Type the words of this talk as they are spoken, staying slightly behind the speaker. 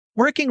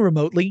Working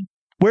remotely,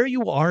 where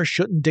you are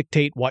shouldn't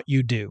dictate what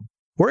you do.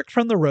 Work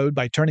from the road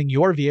by turning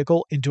your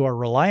vehicle into a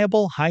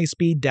reliable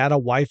high-speed data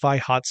Wi-Fi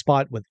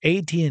hotspot with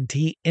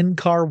AT&T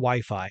in-car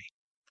Wi-Fi.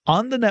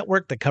 On the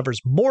network that covers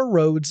more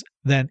roads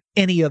than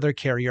any other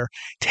carrier,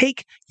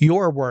 take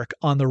your work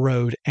on the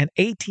road and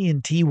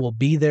AT&T will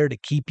be there to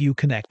keep you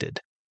connected.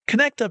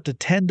 Connect up to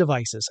 10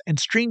 devices and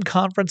stream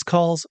conference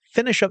calls,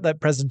 finish up that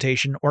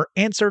presentation, or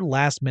answer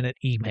last-minute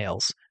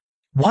emails.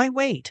 Why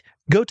wait?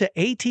 Go to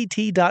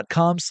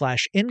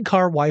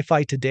att.com/in-car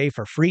Wi-Fi today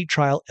for free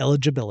trial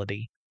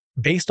eligibility.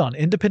 Based on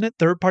independent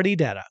third-party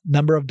data,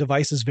 number of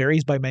devices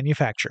varies by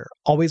manufacturer.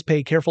 Always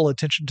pay careful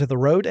attention to the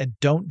road and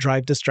don't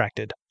drive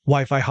distracted.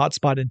 Wi-Fi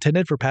hotspot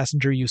intended for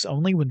passenger use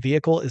only when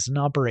vehicle is in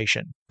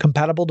operation.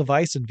 Compatible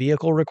device and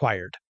vehicle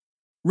required.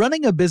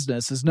 Running a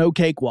business is no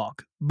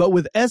cakewalk, but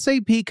with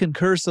SAP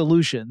Concur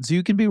Solutions,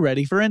 you can be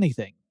ready for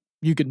anything.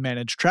 You can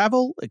manage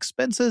travel,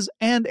 expenses,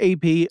 and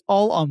AP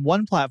all on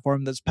one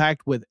platform that's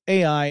packed with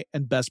AI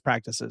and best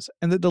practices,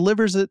 and that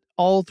delivers it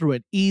all through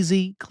an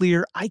easy,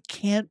 clear, I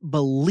can't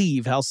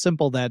believe how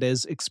simple that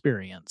is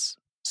experience.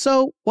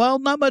 So, while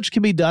not much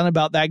can be done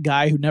about that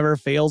guy who never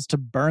fails to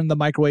burn the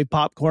microwave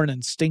popcorn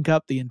and stink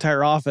up the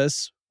entire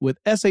office, with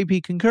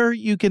SAP Concur,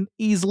 you can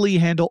easily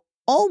handle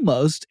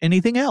almost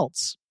anything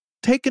else.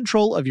 Take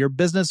control of your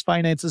business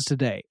finances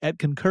today at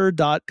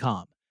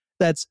concur.com.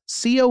 That's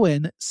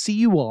CONCUR.com.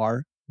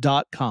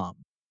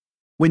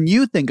 When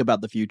you think about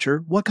the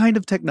future, what kind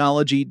of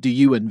technology do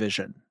you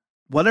envision?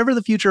 Whatever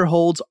the future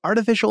holds,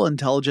 artificial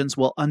intelligence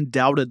will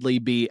undoubtedly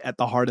be at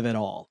the heart of it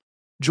all.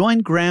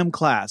 Join Graham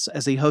Class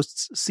as he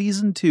hosts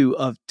Season 2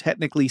 of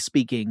Technically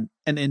Speaking,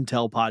 an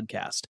Intel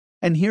podcast,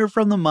 and hear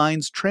from the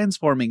minds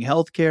transforming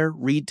healthcare,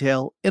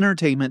 retail,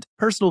 entertainment,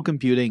 personal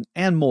computing,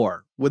 and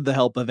more with the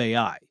help of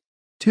AI.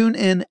 Tune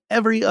in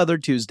every other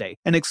Tuesday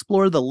and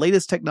explore the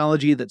latest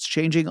technology that's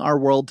changing our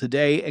world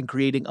today and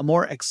creating a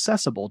more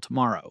accessible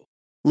tomorrow.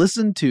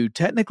 Listen to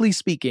Technically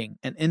Speaking,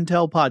 an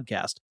Intel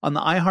podcast on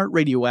the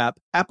iHeartRadio app,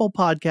 Apple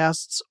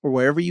Podcasts, or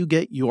wherever you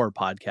get your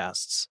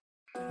podcasts.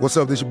 What's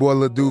up, this your boy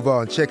Lil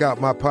Duval, and check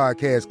out my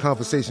podcast,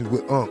 Conversations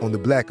with Unc, on the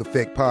Black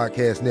Effect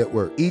Podcast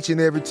Network. Each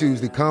and every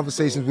Tuesday,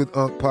 Conversations with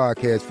Unc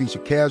podcast feature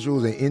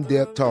casuals and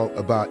in-depth talk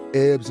about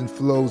ebbs and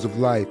flows of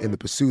life and the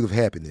pursuit of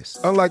happiness.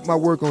 Unlike my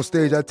work on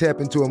stage, I tap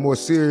into a more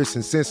serious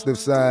and sensitive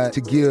side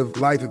to give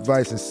life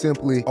advice and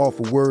simply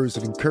offer words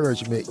of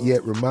encouragement,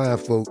 yet remind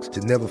folks to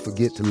never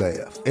forget to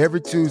laugh.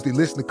 Every Tuesday,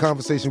 listen to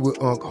Conversation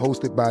with Unc,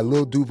 hosted by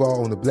Lil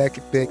Duval on the Black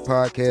Effect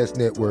Podcast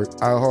Network,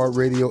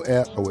 iHeartRadio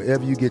app, or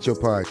wherever you get your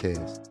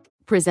podcasts.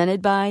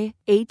 Presented by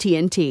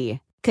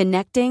AT&T.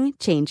 Connecting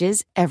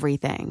changes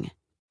everything.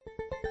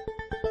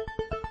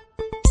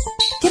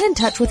 Get in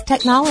touch with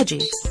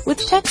technology with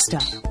Tech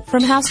Stuff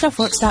from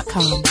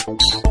HowStuffWorks.com.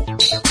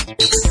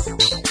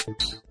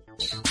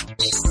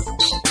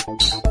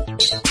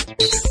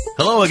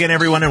 Hello again,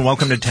 everyone, and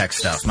welcome to Tech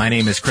Stuff. My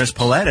name is Chris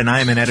Pollette, and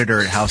I am an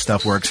editor at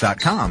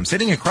HowStuffWorks.com.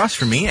 Sitting across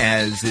from me,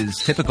 as is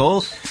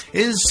typical,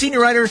 is senior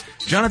writer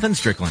Jonathan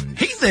Strickland.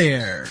 Hey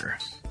there!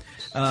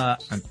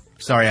 I'm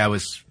sorry, I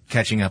was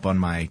catching up on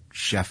my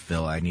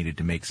chef-ville. I needed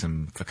to make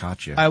some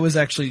focaccia. I was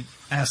actually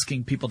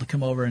asking people to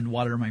come over and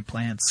water my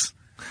plants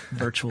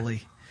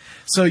virtually.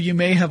 So you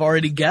may have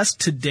already guessed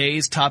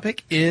today's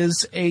topic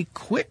is a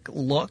quick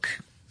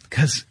look,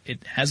 because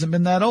it hasn't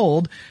been that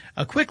old,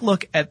 a quick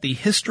look at the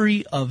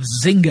history of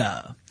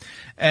Zynga.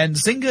 And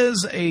Zynga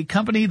is a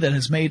company that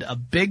has made a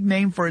big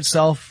name for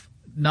itself,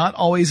 not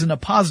always in a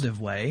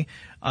positive way,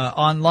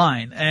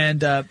 online.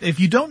 And if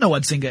you don't know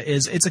what Zynga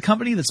is, it's a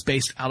company that's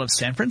based out of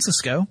San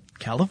Francisco,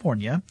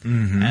 California,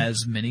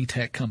 as many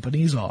tech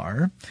companies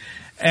are.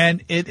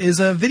 And it is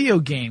a video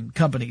game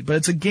company, but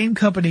it's a game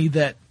company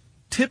that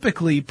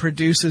typically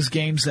produces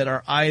games that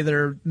are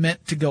either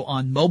meant to go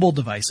on mobile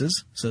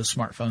devices, so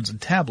smartphones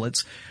and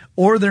tablets,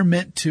 or they're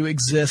meant to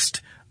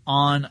exist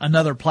on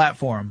another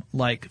platform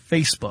like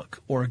Facebook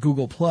or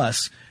Google+.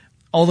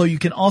 Although you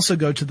can also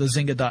go to the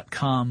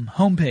Zynga.com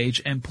homepage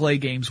and play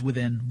games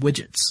within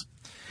widgets.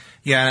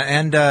 Yeah,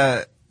 and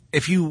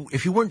if you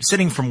weren't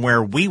sitting from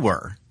where we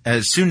were,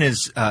 as soon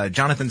as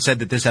Jonathan said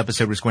that this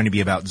episode was going to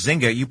be about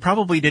Zynga, you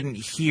probably didn't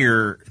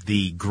hear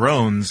the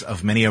groans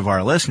of many of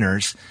our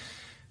listeners.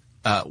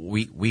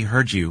 We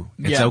heard you.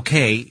 It's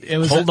okay.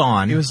 Hold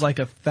on. It was like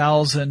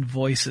 1,000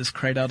 voices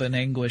cried out in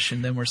anguish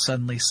and then were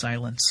suddenly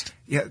silenced.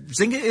 Yeah,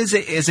 Zynga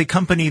is a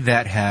company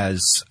that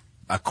has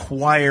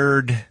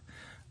acquired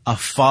a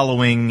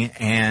following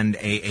and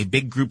a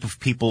big group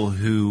of people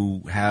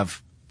who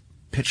have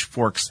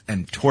pitchforks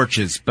and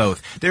torches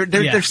both.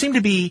 There seem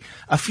to be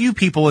a few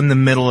people in the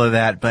middle of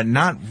that, but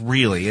not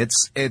really.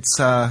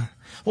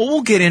 Well,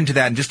 we'll get into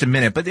that in just a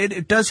minute, but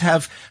it does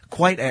have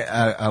quite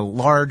a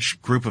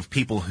large group of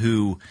people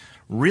who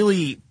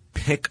really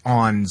pick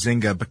on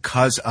Zynga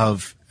because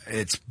of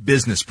its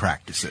business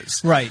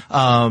practices. Right.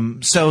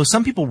 So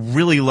some people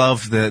really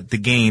love the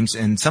games,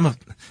 and some of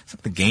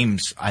the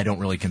games I don't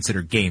really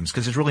consider games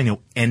because there's really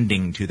no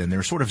ending to them.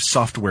 They're sort of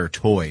software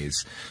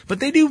toys. But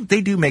they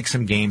do make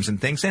some games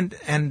and things,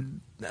 and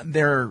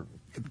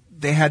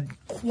they had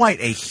quite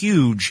a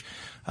huge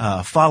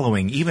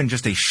following even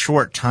just a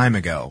short time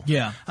ago.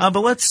 Yeah.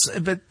 But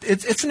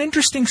it's an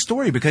interesting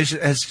story because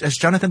as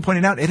Jonathan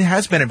pointed out, it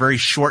has been a very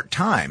short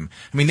time.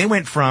 I mean, they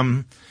went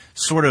from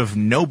sort of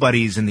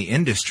nobodies in the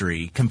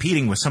industry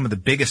competing with some of the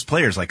biggest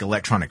players like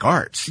Electronic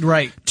Arts.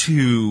 Right.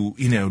 To,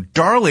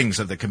 darlings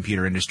of the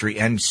computer industry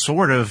and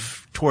sort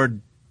of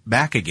toward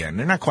back again.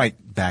 They're not quite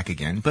back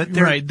again, but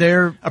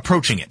they're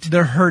approaching it.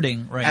 They're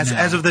hurting now.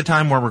 As of the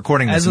time we're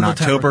recording this in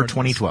October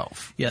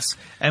 2012. Yes.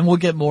 And we'll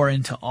get more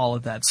into all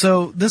of that.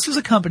 So this is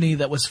a company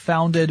that was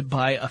founded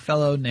by a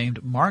fellow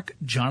named Mark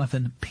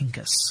Jonathan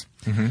Pincus,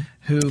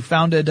 who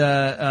founded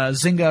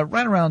Zynga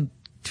right around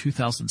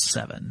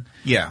 2007.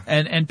 Yeah.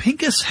 And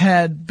Pincus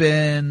had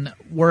been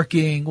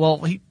working,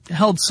 he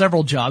held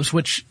several jobs,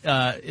 which,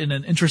 in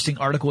an interesting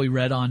article we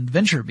read on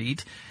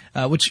VentureBeat,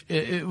 which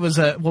it was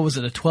a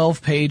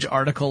 12-page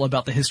article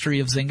about the history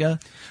of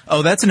Zynga.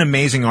 Oh, that's an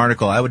amazing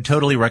article. I would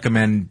totally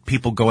recommend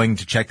people going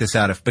to check this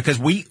out because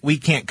we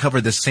can't cover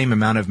the same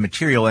amount of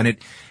material, and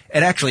it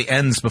actually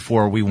ends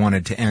before we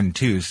wanted to end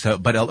too. So,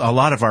 but a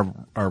lot of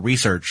our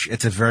research,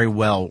 it's a very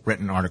well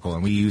written article,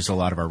 and we use a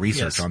lot of our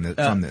research on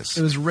this.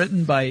 It was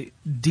written by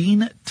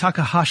Dean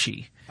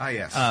Takahashi.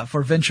 Yes.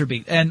 For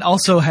VentureBeat, and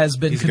also has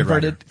been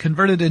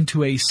converted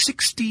into a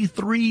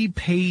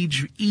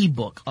 63-page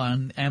ebook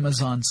on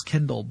Amazon's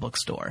Kindle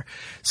bookstore.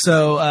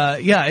 So,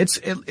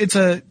 it's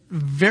a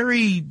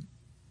very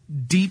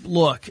deep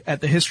look at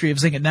the history of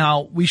Zynga.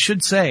 Now, we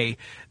should say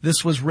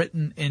this was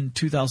written in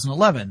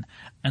 2011,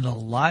 and a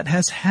lot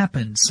has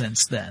happened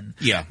since then.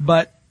 Yeah.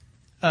 But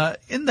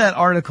in that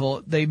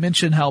article, they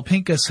mentioned how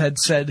Pincus had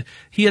said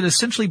he had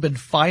essentially been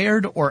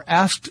fired or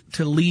asked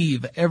to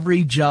leave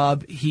every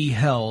job he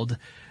held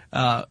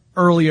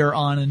earlier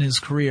on in his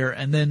career,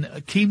 and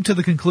then came to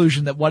the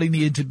conclusion that what he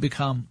needed to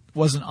become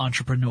was an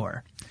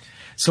entrepreneur.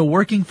 So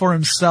working for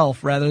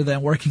himself rather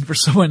than working for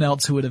someone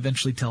else who would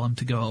eventually tell him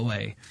to go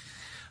away.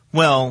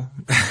 Well,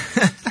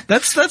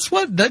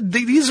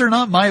 these are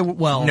not my,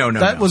 no.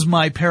 That was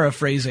my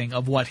paraphrasing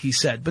of what he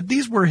said, but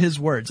these were his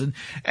words,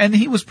 and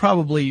he was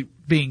probably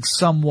being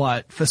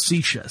somewhat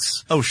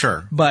facetious. Oh,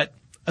 sure. But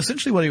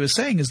essentially what he was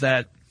saying is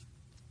that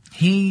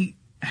he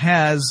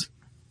has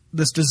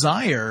this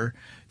desire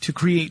to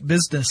create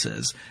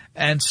businesses,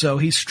 and so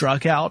he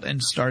struck out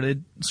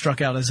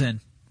as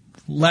in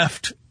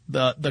left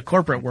the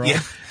corporate world,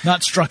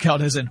 not struck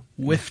out as in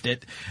whiffed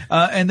it,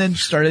 and then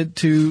started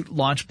to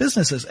launch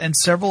businesses. And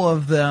several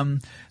of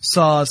them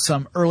saw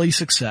some early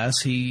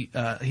success. He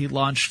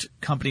launched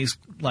companies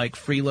like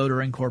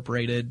Freeloader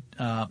Incorporated.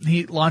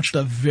 He launched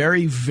a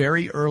very,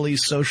 very early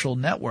social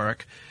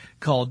network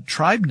called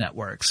Tribe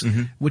Networks,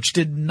 which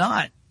did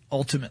not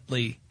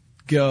ultimately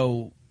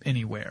go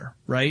anywhere,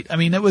 right? I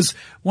mean, it was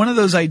one of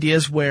those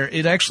ideas where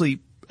it actually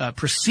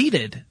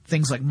preceded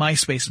things like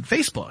MySpace and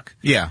Facebook.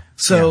 Yeah.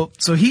 So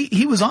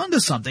he was onto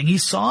something. He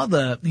saw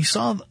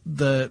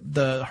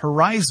the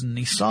horizon.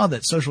 He saw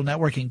that social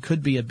networking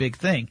could be a big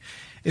thing.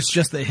 It's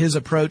just that his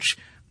approach,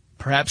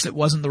 perhaps it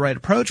wasn't the right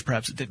approach.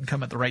 Perhaps it didn't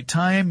come at the right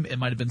time. It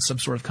might have been some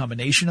sort of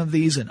combination of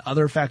these and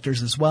other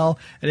factors as well.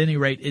 At any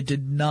rate, it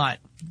did not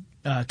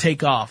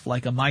take off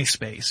like a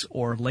MySpace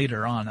or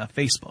later on a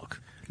Facebook.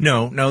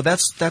 No,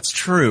 that's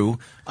true.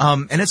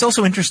 And it's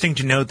also interesting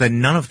to note that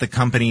none of the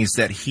companies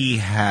that he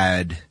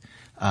had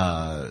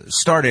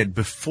started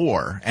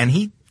before,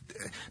 and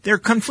there are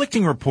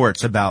conflicting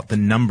reports about the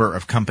number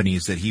of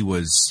companies that he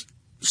was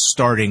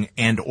starting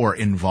and or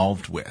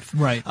involved with.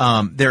 Right.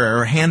 There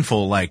are a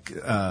handful like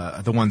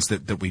the ones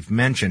that we've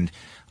mentioned.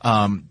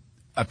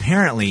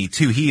 Apparently,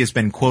 too, he has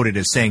been quoted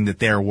as saying that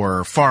there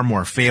were far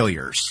more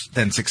failures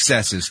than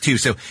successes, too.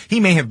 So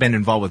he may have been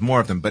involved with more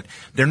of them, but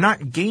they're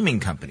not gaming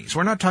companies.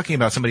 We're not talking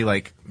about somebody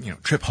like,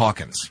 Trip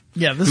Hawkins.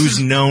 Yeah,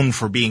 who's known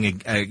for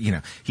being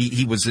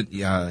he was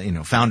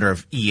founder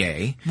of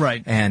EA.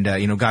 Right.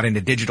 And, got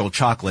into digital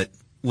chocolate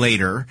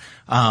later.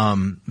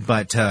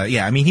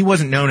 He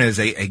wasn't known as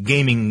a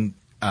gaming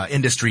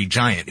industry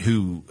giant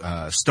who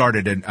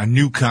started a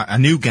new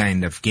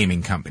kind of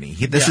gaming company.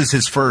 This is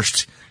his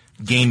first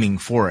gaming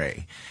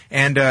foray.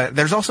 And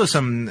there's also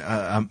some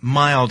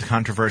mild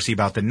controversy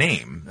about the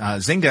name.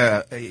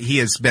 Zynga, he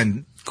has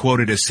been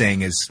quoted as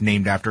saying, is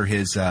named after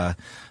his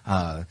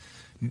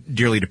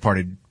dearly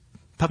departed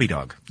puppy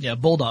dog. Yeah,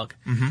 Bulldog.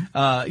 Mm-hmm.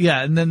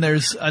 And then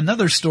there's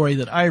another story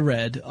that I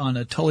read on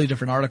a totally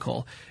different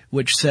article,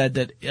 which said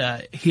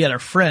that he had a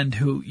friend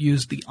who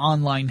used the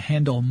online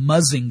handle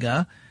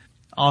Muzzinga.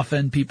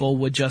 Often people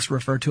would just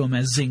refer to him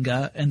as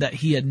Zynga, and that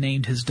he had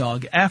named his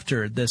dog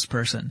after this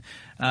person.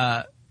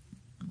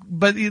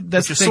 But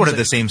that's just sort of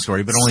the same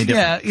story, but only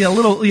different. A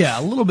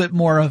little bit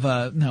more of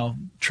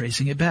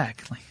tracing it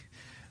back. Like,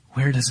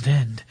 where does it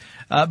end?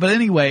 But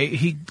anyway,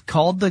 he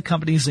called the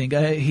company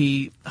Zynga.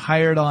 He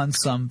hired on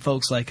some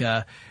folks like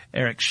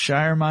Eric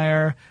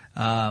Schiermeier,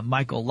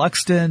 Michael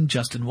Luxton,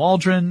 Justin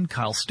Waldron,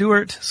 Kyle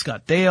Stewart,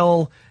 Scott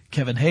Dale,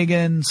 Kevin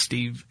Hagen,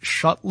 Steve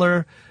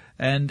Schottler,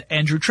 and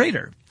Andrew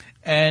Trader.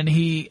 And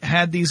he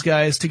had these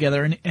guys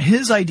together, and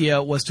his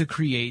idea was to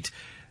create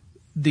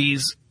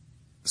these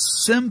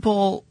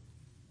simple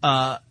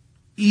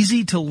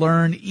easy to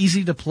learn,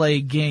 easy to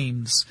play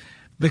games,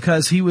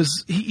 because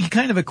he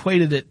kind of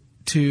equated it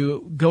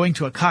to going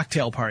to a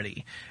cocktail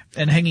party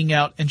and hanging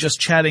out and just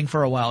chatting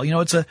for a while. You know,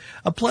 it's a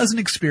pleasant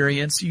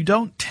experience. You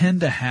don't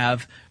tend to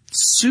have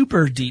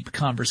super deep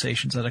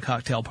conversations at a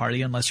cocktail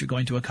party unless you're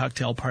going to a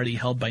cocktail party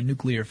held by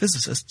nuclear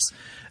physicists.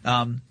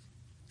 But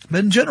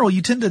in general,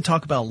 you tend to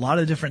talk about a lot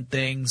of different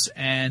things,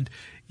 and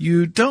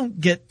you don't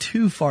get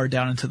too far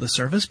down into the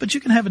surface, but you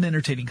can have an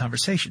entertaining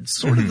conversation.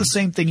 Sort of the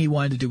same thing he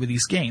wanted to do with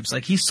these games.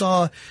 Like, he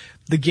saw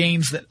the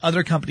games that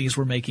other companies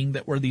were making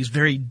that were these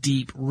very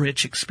deep,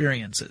 rich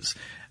experiences.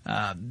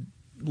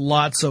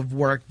 Lots of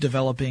work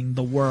developing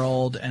the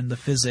world and the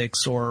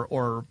physics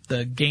or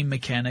the game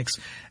mechanics.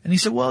 And he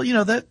said, well, you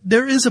know, that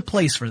there is a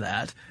place for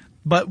that,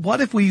 but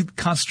what if we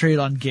concentrate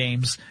on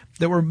games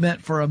that were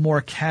meant for a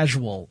more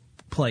casual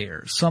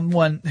player,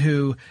 someone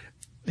who,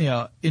 you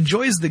know,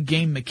 enjoys the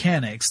game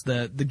mechanics,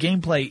 the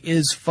gameplay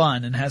is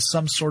fun and has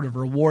some sort of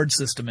reward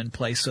system in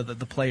place so that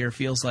the player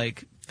feels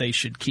like they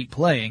should keep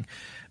playing,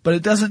 but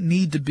it doesn't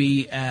need to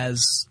be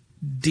as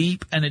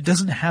deep, and it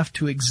doesn't have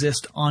to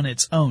exist on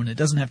its own. It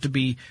doesn't have to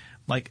be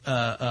like,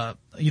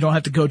 you don't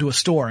have to go to a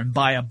store and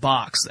buy a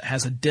box that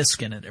has a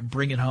disc in it and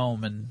bring it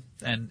home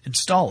and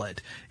install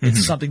it.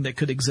 It's something that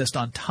could exist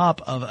on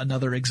top of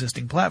another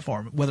existing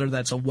platform, whether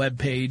that's a web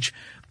page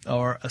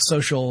or a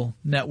social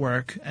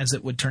network, as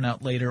it would turn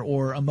out later,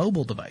 or a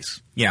mobile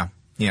device. Yeah.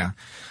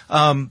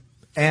 And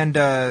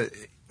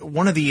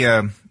one of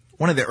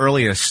the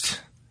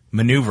earliest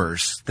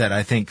maneuvers that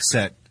I think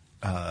set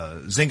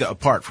Zynga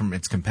apart from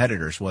its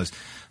competitors was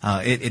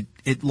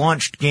it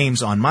launched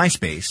games on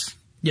MySpace.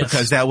 Yes.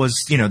 Because that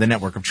was, you know, the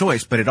network of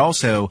choice, but it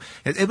also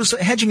it was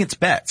hedging its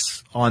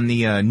bets on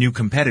the new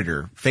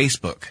competitor,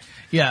 Facebook.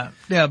 Yeah.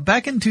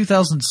 Back in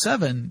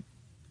 2007,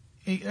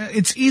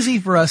 it's easy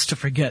for us to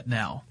forget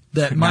now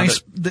that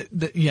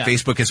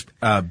Facebook has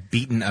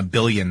beaten 1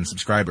 billion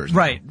subscribers.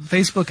 Right.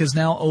 Facebook is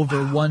now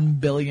over 1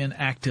 billion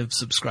active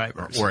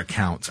subscribers. Or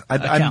accounts.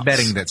 I'm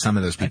betting that some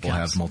of those people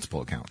have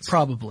multiple accounts.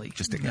 Probably.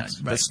 Just a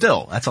guess. Right. But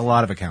still, that's a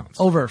lot of accounts.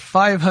 Over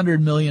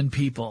 500 million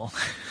people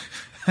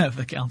have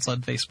accounts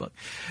on Facebook.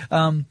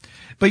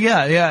 But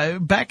yeah,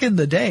 back in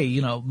the day,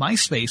 you know,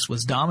 MySpace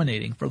was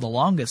dominating for the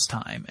longest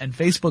time, and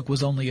Facebook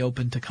was only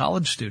open to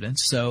college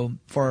students. So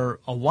for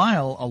a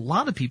while, a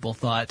lot of people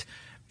thought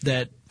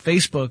that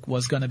Facebook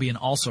was going to be an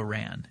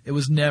also-ran. It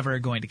was never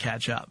going to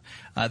catch up.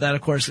 That,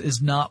 of course, is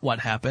not what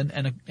happened.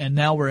 And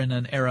now we're in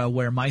an era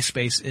where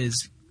MySpace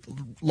is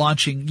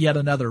launching yet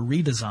another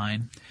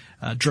redesign,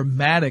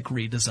 dramatic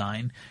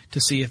redesign,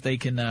 to see if they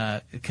can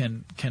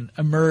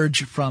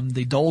emerge from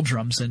the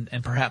doldrums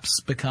and perhaps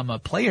become a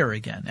player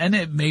again. And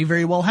it may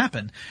very well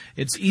happen.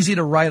 It's easy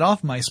to write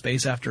off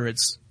MySpace after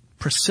its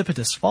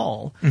precipitous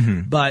fall,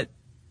 but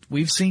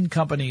we've seen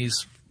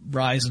companies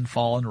rise and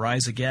fall and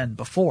rise again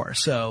before.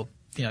 So,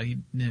 you know, you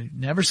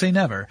never say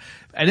never.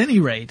 At any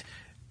rate,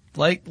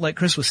 like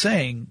Chris was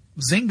saying,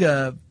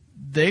 Zynga,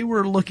 they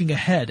were looking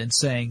ahead and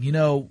saying, you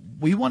know,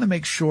 we want to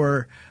make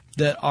sure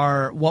that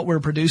what we're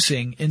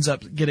producing ends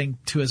up getting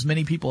to as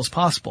many people as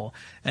possible.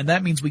 And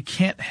that means we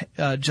can't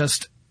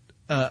just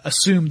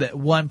assume that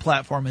one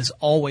platform is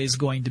always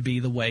going to be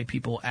the way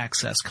people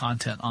access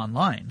content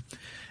online.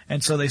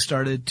 And so they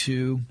started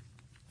to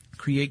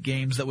create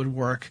games that would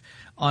work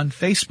on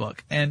Facebook.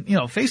 And, you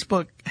know,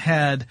 Facebook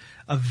had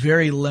a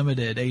very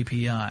limited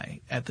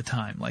API at the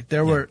time. Like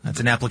that's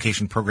an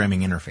application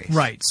programming interface.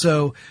 Right.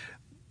 So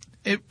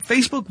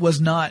Facebook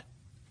was not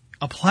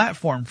a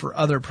platform for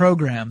other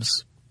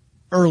programs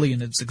early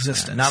in its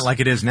existence. Not like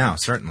it is now,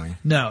 certainly.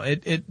 No,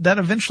 that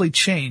eventually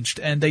changed,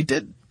 and they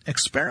did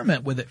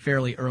experiment with it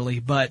fairly early,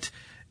 but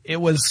it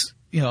was,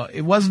 you know,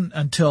 it wasn't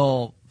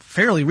until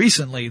fairly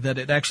recently that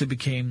it actually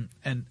became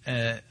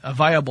a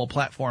viable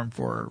platform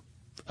for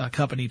a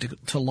company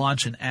to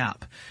launch an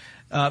app.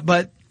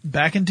 But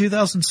back in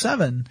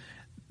 2007,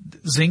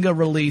 Zynga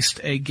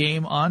released a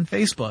game on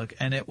Facebook,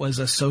 and it was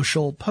a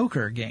social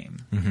poker game.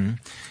 It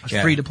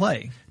was free to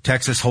play.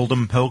 Texas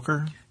Hold'em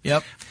Poker?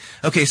 Yep.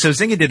 Okay, so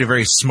Zynga did a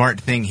very smart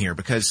thing here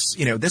because,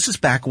 you know, this is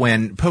back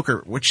when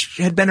poker, which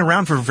had been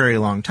around for a very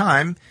long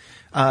time,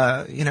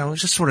 you know, was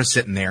just sort of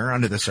sitting there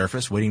under the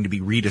surface waiting to be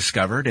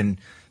rediscovered. And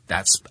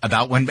that's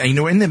about when, you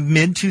know, in the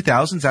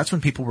mid-2000s, that's when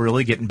people were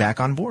really getting back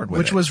on board with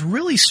it. Which was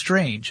really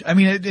strange. I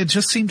mean, it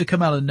just seemed to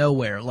come out of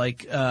nowhere.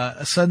 Like,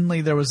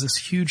 suddenly there was this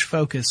huge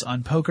focus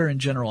on poker in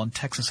general and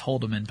Texas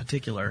Hold'em in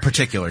particular.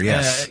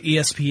 Yes.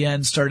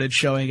 ESPN started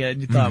showing it,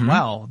 and you thought,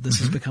 wow, this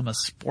has become a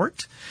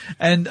sport?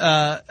 And,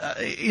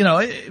 you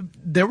know,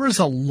 there was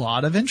a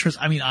lot of interest.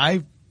 I mean,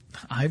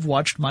 I've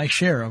watched my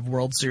share of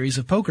World Series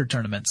of Poker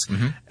tournaments,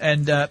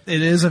 and it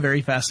is a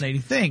very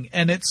fascinating thing.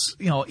 And it's,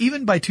 you know,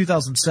 even by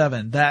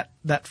 2007,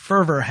 that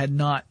fervor had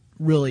not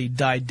really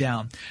died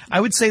down.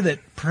 I would say that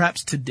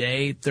perhaps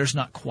today there's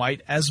not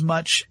quite as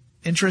much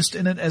interest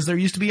in it as there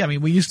used to be. I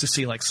mean, we used to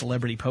see like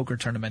celebrity poker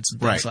tournaments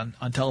and things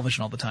on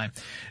television all the time,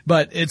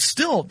 but there's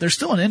still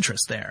an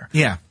interest there.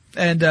 Yeah.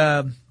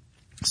 And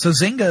So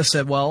Zynga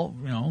said, well,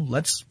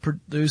 let's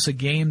produce a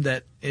game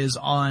that is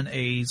on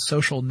a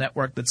social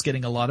network that's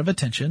getting a lot of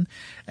attention,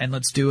 and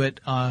let's do it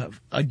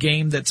a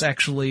game that's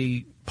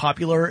actually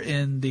popular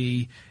in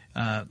the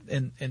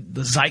in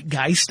the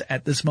zeitgeist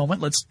at this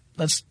moment.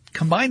 Let's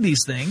combine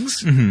these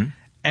things,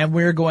 and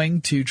we're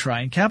going to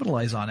try and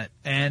capitalize on it,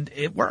 and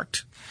it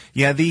worked.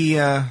 Yeah,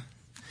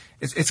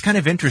 it's kind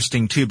of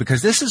interesting too,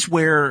 because this is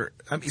where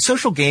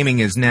social gaming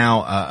is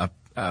now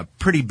a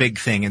pretty big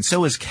thing, and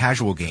so is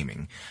casual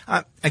gaming.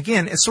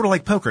 Again, it's sort of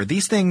like poker.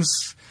 These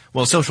things,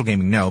 well, social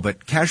gaming, no,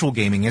 but casual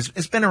gaming has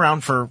been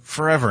around for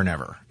forever and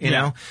ever, you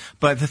know?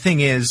 But the thing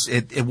is,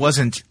 it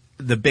wasn't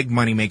the big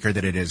moneymaker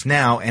that it is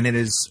now, and it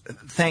is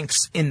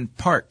thanks in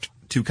part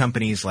to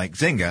companies like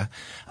Zynga,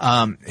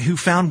 who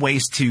found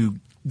ways to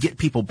get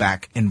people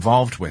back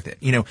involved with it.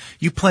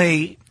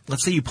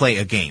 Let's say you play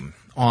a game,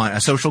 on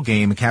a social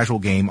game, a casual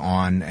game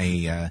on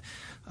a,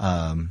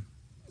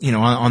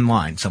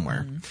 online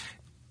somewhere.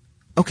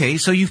 Okay,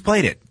 so you've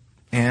played it,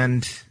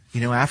 and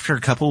after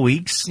a couple of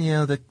weeks,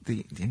 the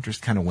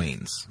interest kind of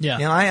wanes.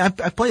 Yeah.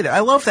 I've played it. I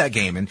love that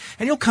game, and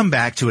you'll come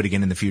back to it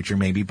again in the future,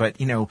 maybe.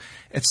 But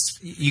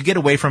you get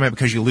away from it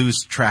because you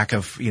lose track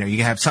of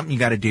you have something you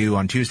got to do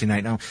on Tuesday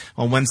night. No,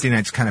 on Wednesday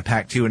night's kind of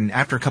packed too, and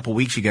after a couple of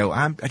weeks, you go,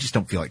 I just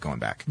don't feel like going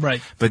back.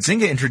 Right. But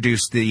Zynga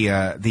introduced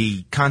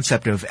the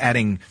concept of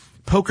adding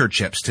poker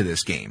chips to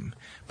this game.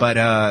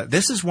 But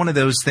this is one of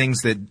those things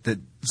that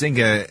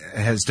Zynga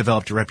has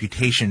developed a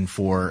reputation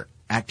for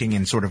acting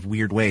in sort of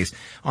weird ways.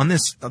 On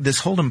this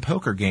Hold'em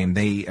poker game,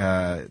 they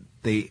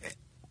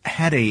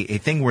had a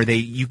thing where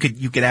you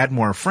could add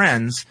more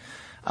friends.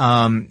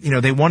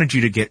 They wanted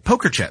you to get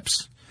poker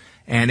chips,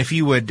 and if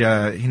you would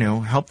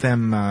help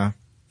them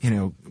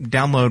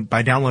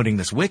downloading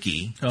this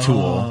wiki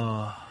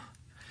tool,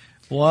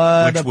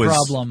 what which a was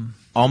problem!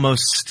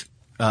 Almost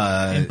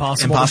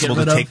impossible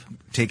to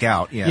take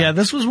out. Yeah,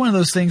 this was one of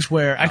those things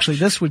where actually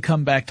this would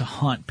come back to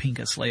haunt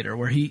Pincus later,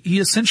 where he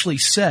essentially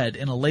said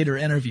in a later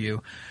interview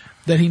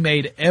that he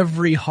made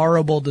every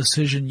horrible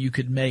decision you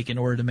could make in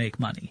order to make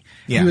money.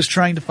 Yeah. He was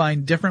trying to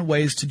find different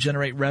ways to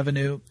generate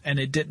revenue, and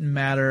it didn't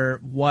matter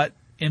what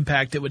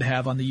impact it would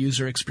have on the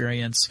user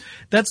experience.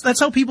 That's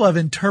how people have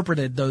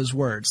interpreted those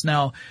words.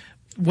 Now,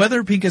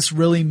 whether Pincus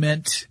really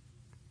meant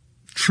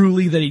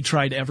truly that he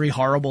tried every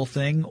horrible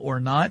thing or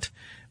not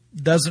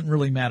doesn't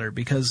really matter,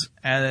 because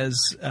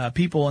as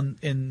people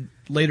in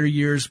later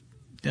years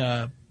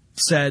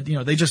said,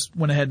 they just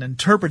went ahead and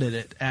interpreted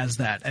it as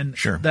that, and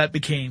that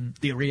became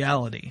the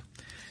reality,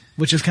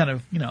 which is kind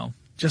of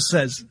just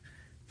says,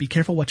 be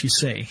careful what you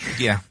say.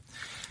 Yeah,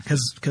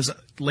 because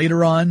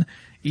later on,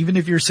 even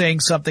if you're saying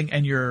something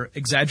and you're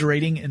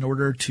exaggerating in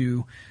order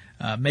to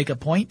make a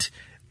point,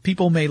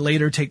 people may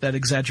later take that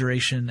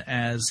exaggeration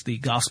as the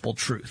gospel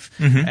truth.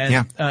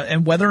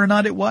 And whether or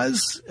not it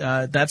was,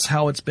 that's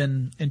how it's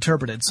been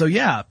interpreted. So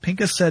yeah,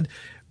 Pincus said,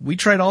 we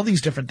tried all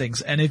these different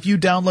things. And if you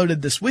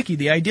downloaded this wiki,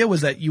 the idea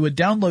was that you would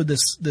download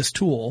this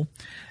tool,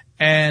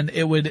 and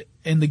it would,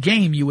 in the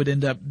game, you would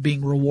end up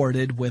being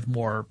rewarded with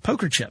more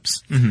poker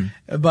chips.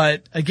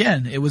 But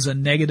again, it was a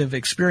negative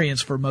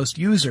experience for most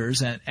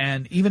users.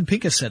 And even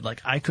Pincus said,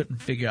 I couldn't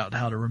figure out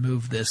how to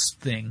remove this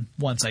thing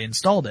once I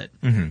installed it.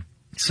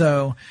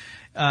 So,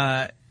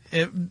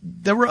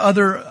 there were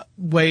other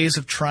ways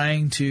of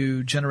trying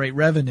to generate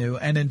revenue,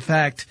 and in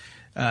fact,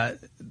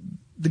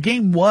 the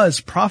game was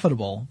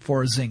profitable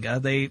for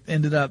Zynga. They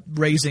ended up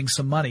raising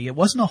some money. It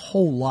wasn't a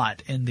whole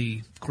lot in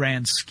the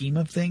grand scheme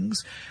of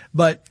things,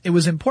 but it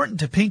was important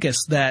to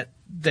Pincus that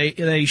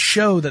they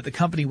show that the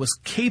company was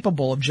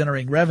capable of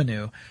generating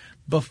revenue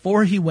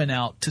before he went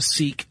out to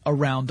seek a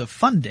round of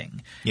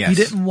funding. Yes. He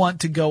didn't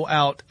want to go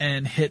out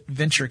and hit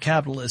venture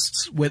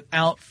capitalists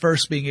without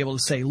first being able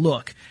to say,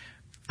 look,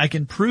 I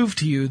can prove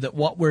to you that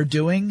what we're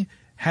doing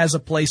has a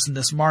place in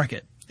this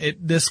market.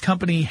 This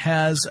company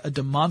has a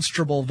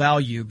demonstrable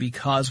value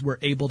because we're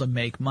able to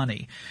make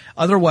money.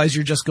 Otherwise,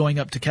 you're just going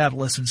up to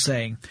capitalists and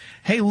saying,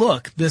 hey,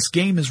 look, this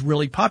game is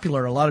really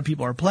popular. A lot of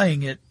people are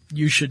playing it.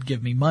 You should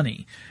give me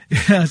money.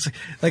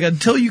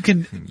 Until you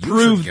can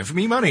prove, give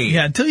me money.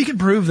 Yeah, until you can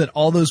prove that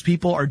all those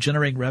people are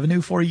generating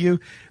revenue for you,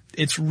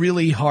 it's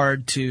really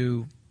hard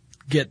to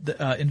get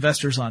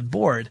investors on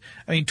board.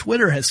 I mean,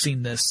 Twitter has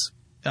seen this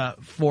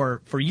for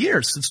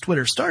years since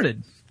Twitter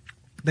started.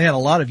 They had a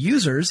lot of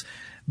users,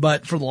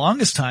 but for the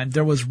longest time,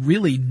 there was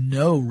really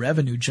no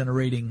revenue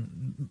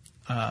generating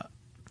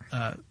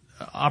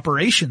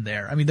operation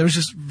there. I mean, there was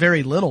just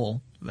very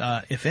little,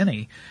 if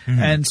any.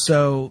 And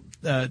so,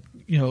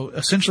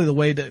 essentially the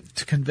way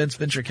to convince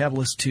venture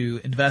capitalists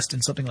to invest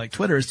in something like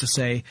Twitter is to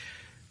say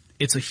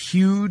it's a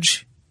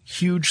huge,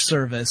 huge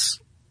service.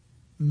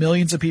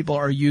 Millions of people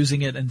are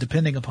using it and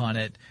depending upon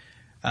it.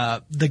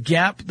 The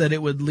gap that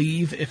it would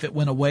leave if it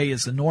went away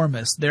is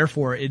enormous.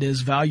 Therefore, it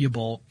is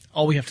valuable.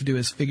 All we have to do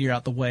is figure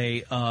out the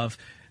way of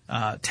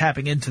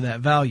tapping into that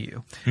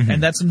value.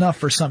 And that's enough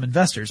for some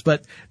investors.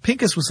 But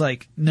Pincus was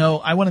like, no,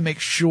 I want to make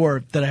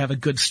sure that I have a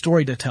good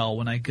story to tell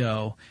when I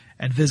go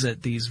and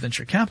visit these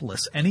venture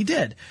capitalists. And he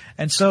did.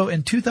 And so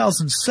in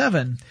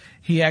 2007,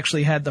 he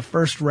actually had the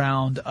first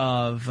round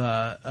of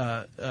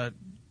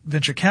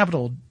venture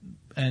capital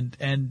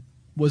and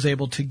was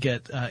able to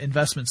get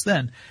investments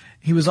then.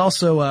 He was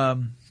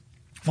also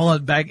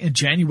back in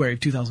January of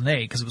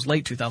 2008, because it was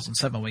late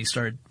 2007 when he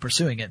started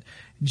pursuing it.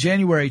 In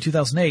January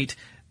 2008,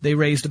 they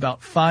raised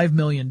about $5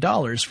 million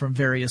from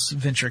various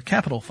venture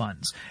capital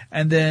funds.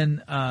 And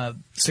then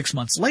 6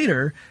 months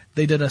later,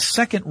 they did a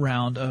second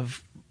round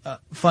of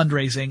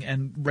fundraising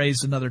and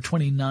raised another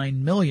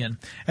 $29 million.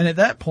 And at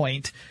that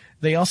point,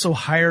 they also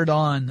hired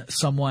on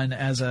someone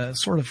as a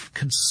sort of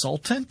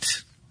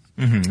consultant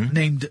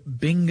named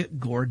Bing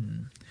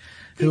Gordon,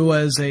 who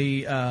was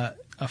a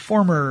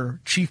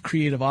former chief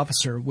creative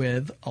officer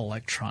with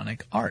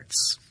Electronic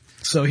Arts.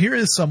 So here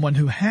is someone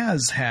who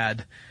has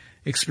had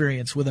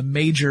experience with a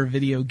major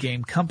video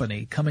game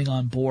company coming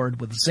on board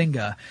with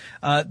Zynga.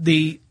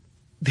 The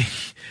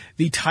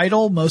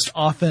title most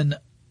often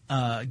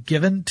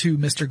given to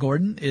Mr.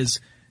 Gordon is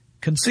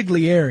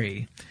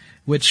consigliere,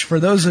 which for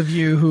those of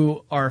you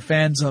who are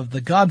fans of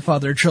the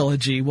Godfather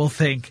trilogy will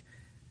think,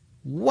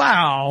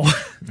 wow.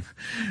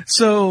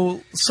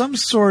 So some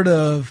sort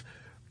of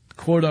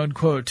quote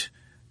unquote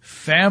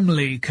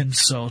family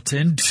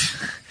consultant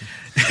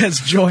has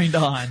joined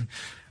on.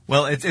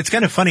 Well, it's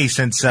kind of funny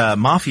since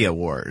Mafia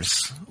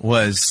Wars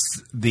was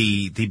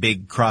the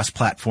big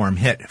cross-platform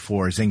hit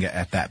for Zynga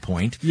at that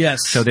point.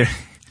 Yes. So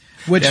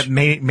that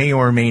may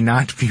or may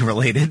not be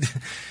related.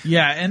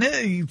 Yeah, and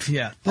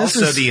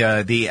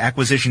the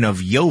acquisition of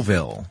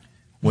Yeovil,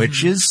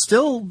 which is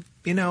still,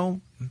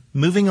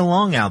 moving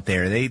along out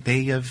there.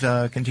 They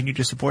have continued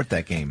to support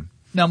that game.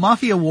 Now,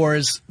 Mafia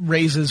Wars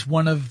raises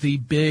one of the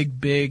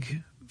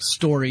big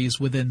stories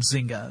within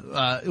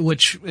Zynga,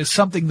 which is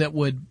something that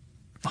would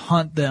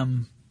haunt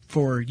them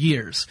for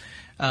years.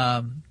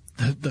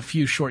 The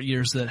few short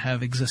years that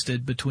have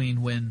existed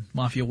between when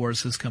Mafia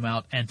Wars has come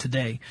out and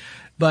today.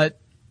 But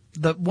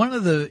one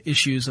of the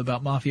issues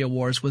about Mafia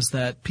Wars was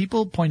that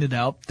people pointed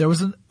out there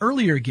was an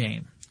earlier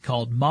game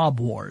called Mob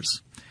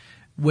Wars,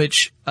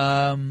 which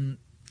Mafia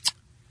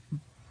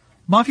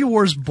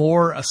Wars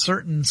bore a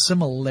certain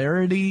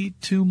similarity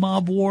to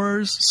Mob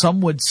Wars.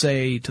 Some would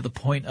say to the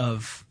point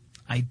of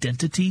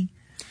identity.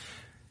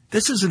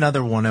 This is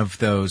another one of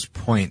those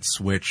points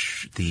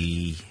which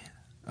the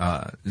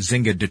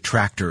Zynga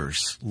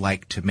detractors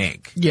like to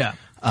make. Yeah.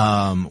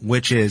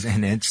 Which is,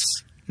 and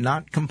it's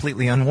not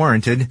completely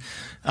unwarranted.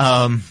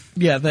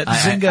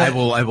 Zynga.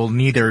 I will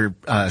neither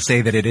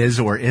say that it is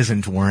or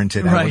isn't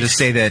warranted. Right. I will just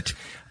say that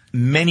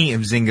many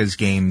of Zynga's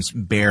games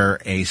bear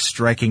a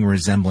striking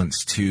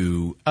resemblance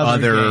to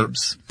other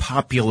games.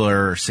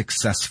 Popular,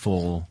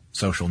 successful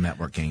social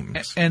network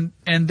games. And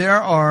this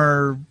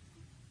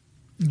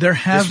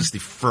was the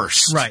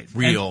first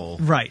real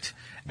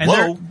And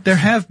low. there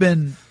have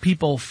been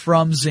people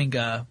from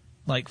Zynga,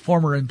 like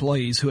former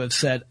employees, who have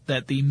said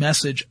that the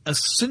message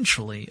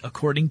essentially,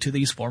 according to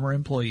these former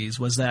employees,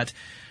 was that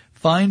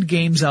find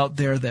games out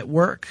there that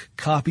work,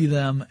 copy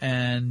them,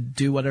 and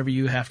do whatever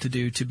you have to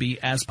do to be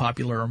as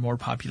popular or more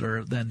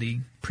popular than the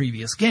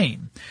previous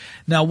game.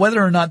 Now, whether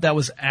or not that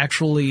was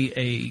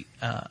actually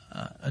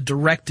a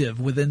directive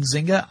within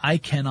Zynga, I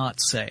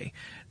cannot say.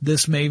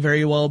 This may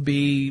very well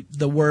be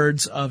the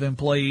words of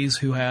employees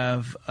who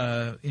have,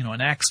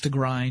 an axe to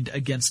grind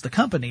against the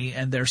company,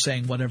 and they're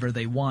saying whatever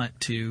they want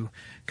to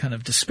kind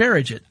of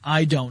disparage it.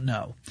 I don't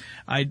know.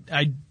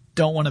 I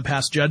don't want to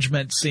pass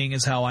judgment, seeing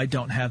as how I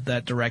don't have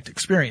that direct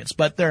experience.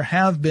 But there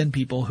have been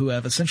people who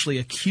have essentially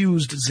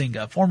accused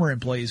Zynga, former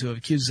employees who have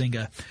accused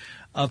Zynga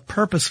of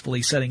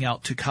purposefully setting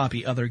out to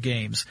copy other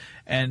games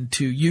and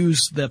to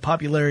use the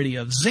popularity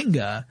of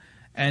Zynga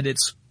and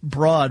its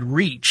broad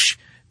reach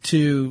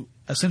to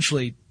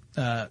essentially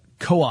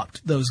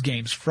co-opt those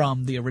games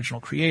from the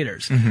original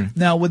creators. Mm-hmm.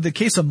 Now, with the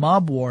case of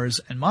Mob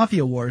Wars and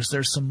Mafia Wars,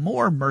 there's some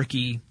more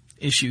murky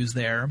issues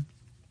there.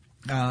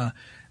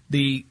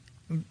 The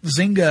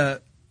Zynga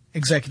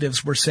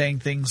executives were saying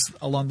things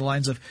along the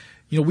lines of,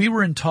 we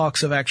were in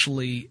talks of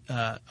actually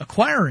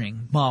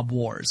acquiring Mob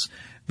Wars.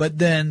 But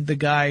then the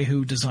guy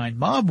who designed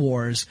Mob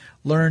Wars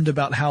learned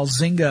about how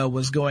Zynga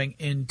was going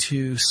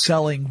into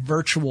selling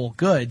virtual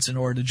goods in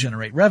order to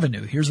generate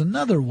revenue. Here's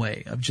another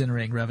way of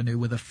generating revenue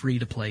with a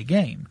free-to-play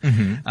game.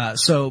 Mm-hmm.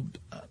 So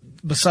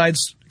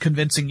besides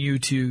convincing you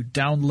to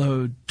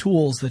download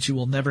tools that you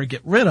will never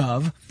get rid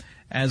of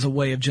as a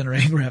way of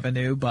generating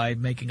revenue by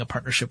making a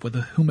partnership with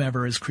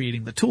whomever is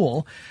creating the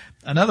tool,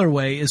 another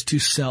way is to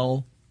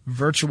sell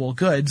virtual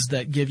goods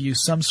that give you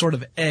some sort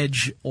of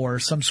edge or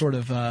some sort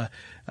of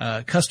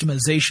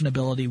customization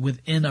ability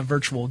within a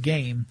virtual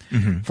game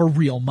for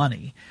real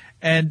money.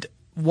 And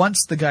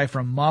once the guy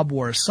from Mob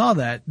Wars saw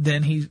that,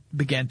 then he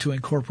began to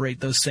incorporate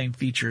those same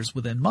features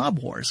within Mob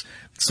Wars.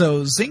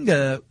 So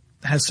Zynga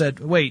has said,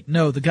 wait,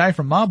 no, the guy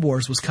from Mob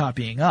Wars was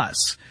copying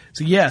us.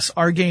 So yes,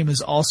 our game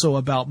is also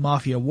about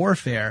mafia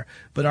warfare,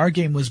 but our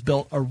game was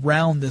built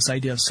around this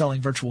idea of selling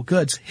virtual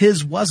goods.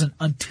 His wasn't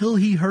until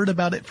he heard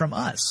about it from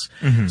us.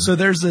 Mm-hmm. So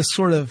there's this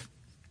sort of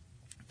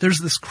there's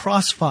this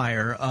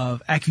crossfire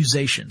of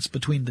accusations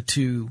between the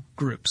two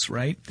groups,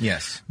 right?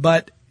 Yes.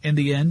 But in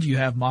the end, you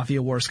have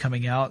Mafia Wars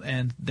coming out,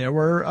 and there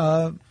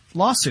were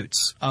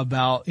lawsuits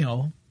about,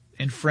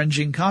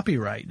 infringing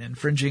copyright,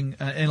 infringing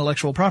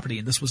intellectual property.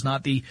 And this was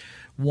not the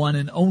one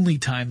and only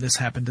time this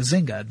happened to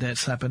Zynga.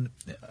 That's happened,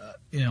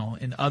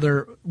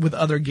 with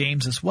other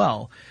games as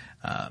well,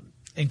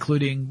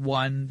 including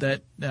one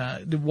that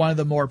one of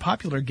the more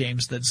popular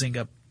games that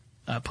Zynga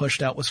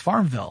pushed out was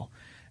Farmville.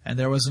 And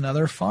there was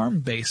another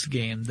farm-based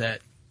game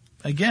that,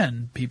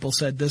 again, people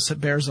said this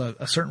bears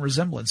a certain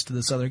resemblance to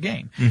this other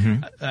game.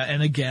 Mm-hmm.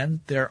 And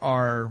again, there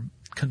are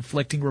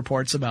conflicting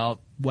reports about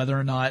whether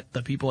or not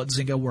the people at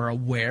Zynga were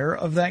aware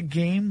of that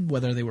game,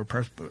 whether they were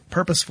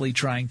purposefully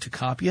trying to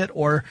copy it,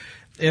 or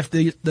if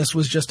this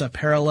was just a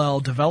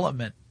parallel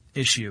development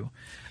issue.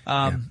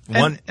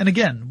 And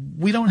again,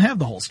 we don't have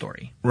the whole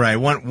story. Right.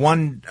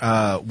 One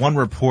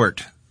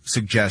report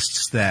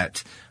suggests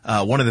that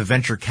one of the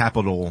venture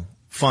capital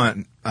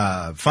fund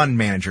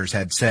managers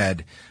had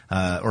said,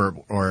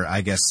 or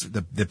I guess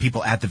the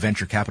people at the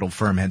venture capital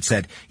firm had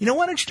said,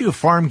 why don't you do a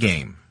farm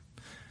game?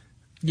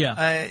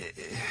 Yeah.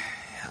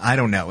 I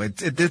don't know.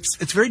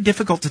 It's very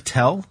difficult to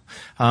tell.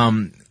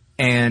 And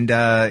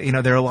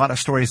there are a lot of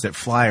stories that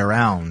fly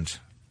around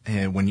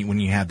when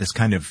you have this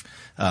kind of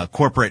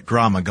corporate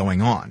drama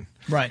going on.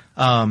 Right.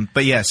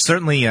 But yes,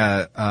 certainly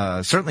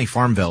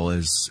Farmville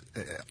is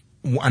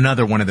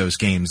another one of those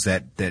games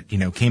that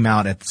came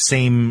out at the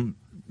same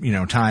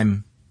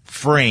time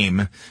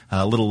frame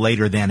a little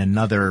later than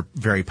another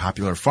very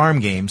popular farm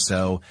game.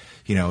 So,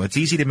 it's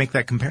easy to make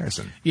that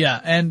comparison. Yeah.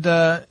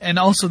 And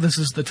also this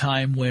is the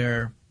time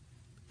where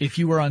if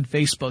you were on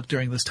Facebook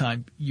during this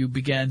time, you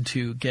began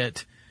to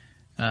get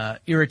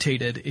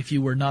irritated if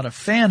you were not a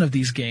fan of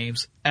these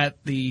games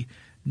at the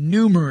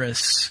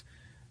numerous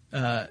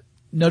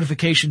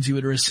notifications you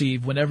would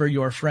receive whenever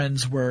your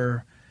friends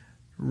were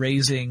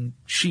raising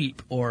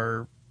sheep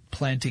or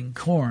planting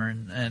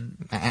corn, and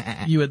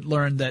you would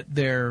learn that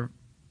their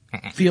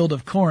field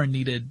of corn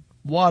needed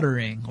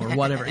watering or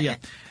whatever. Yeah.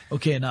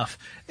 Okay, enough.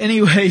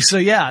 Anyway, so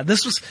yeah,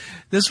 this was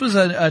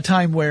a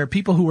time where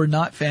people who were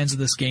not fans of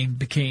this game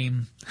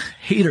became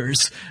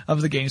haters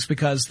of the games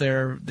because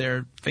their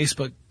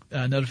Facebook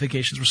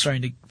notifications were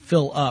starting to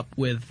fill up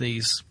with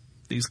these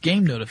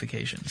game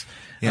notifications,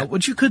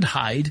 which you could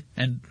hide,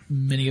 and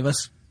many of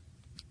us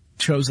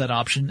chose that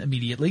option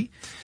immediately.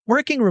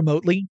 Working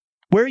remotely,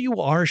 where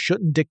you are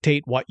shouldn't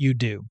dictate what you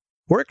do.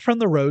 Work from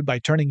the road by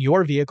turning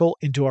your vehicle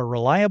into a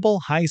reliable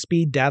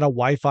high-speed data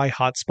Wi-Fi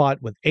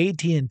hotspot with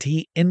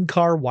AT&T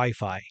in-car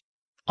Wi-Fi.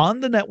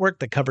 On the network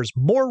that covers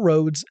more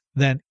roads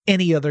than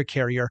any other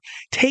carrier,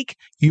 take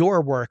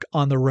your work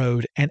on the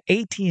road and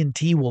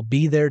AT&T will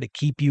be there to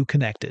keep you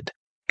connected.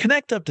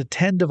 Connect up to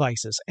 10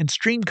 devices and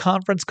stream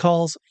conference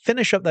calls,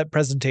 finish up that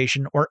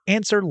presentation, or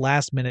answer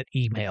last-minute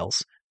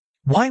emails.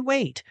 Why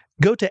wait?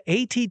 Go to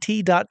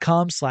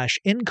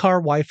att.com/in-car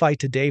Wi-Fi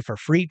today for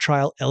free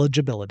trial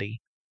eligibility.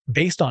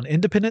 Based on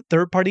independent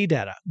third-party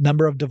data,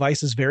 number of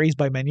devices varies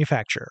by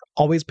manufacturer.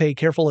 Always pay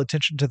careful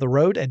attention to the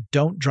road and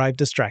don't drive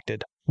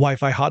distracted.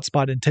 Wi-Fi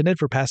hotspot intended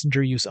for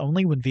passenger use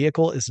only when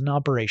vehicle is in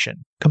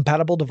operation.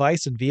 Compatible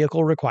device and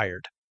vehicle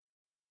required.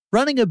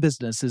 Running a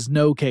business is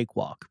no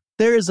cakewalk.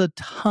 There is a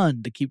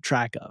ton to keep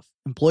track of.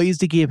 Employees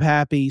to keep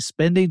happy,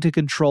 spending to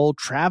control,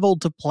 travel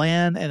to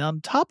plan, and on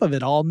top of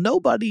it all,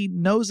 nobody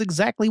knows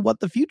exactly what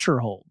the future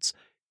holds.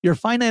 Your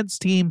finance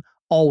team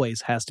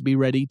always has to be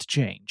ready to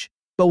change.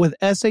 But with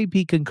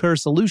SAP Concur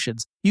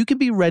Solutions, you can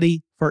be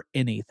ready for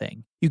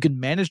anything. You can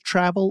manage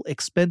travel,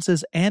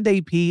 expenses, and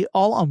AP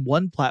all on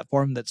one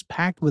platform that's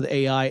packed with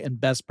AI and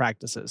best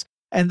practices,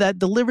 and that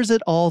delivers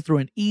it all through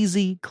an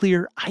easy,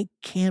 clear, I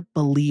can't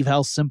believe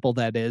how simple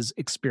that is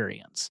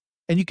experience.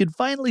 And you can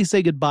finally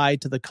say goodbye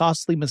to the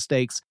costly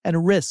mistakes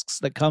and risks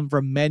that come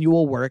from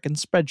manual work and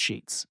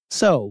spreadsheets.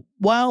 So,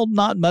 while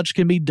not much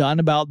can be done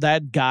about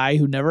that guy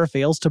who never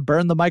fails to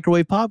burn the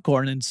microwave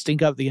popcorn and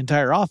stink up the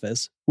entire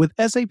office, with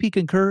SAP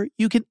Concur,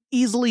 you can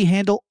easily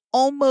handle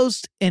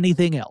almost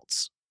anything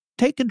else.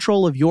 Take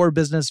control of your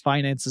business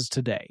finances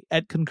today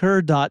at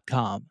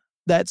Concur.com.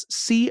 That's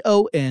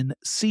CONCUR.com.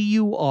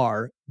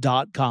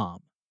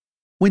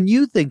 When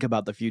you think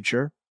about the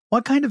future,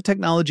 what kind of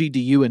technology do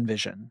you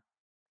envision?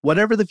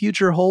 Whatever the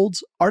future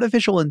holds,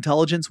 artificial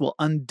intelligence will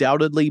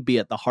undoubtedly be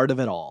at the heart of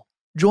it all.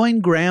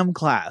 Join Graham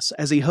Class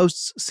as he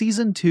hosts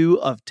Season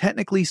 2 of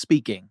Technically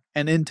Speaking,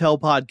 an Intel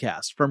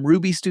podcast from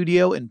Ruby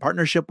Studio in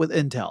partnership with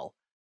Intel.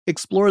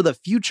 Explore the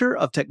future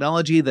of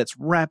technology that's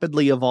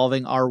rapidly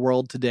evolving our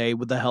world today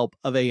with the help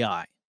of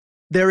AI.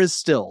 There is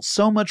still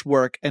so much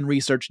work and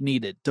research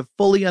needed to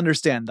fully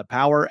understand the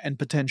power and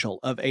potential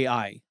of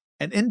AI.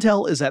 And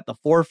Intel is at the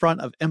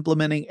forefront of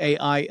implementing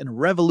AI in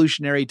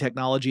revolutionary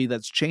technology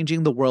that's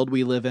changing the world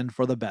we live in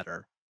for the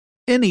better.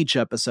 In each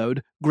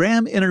episode,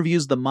 Graham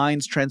interviews the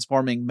minds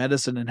transforming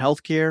medicine and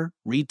healthcare,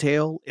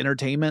 retail,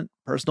 entertainment,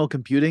 personal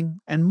computing,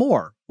 and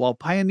more, while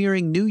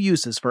pioneering new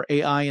uses for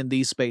AI in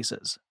these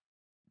spaces.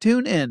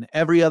 Tune in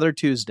every other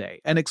Tuesday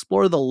and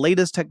explore the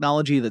latest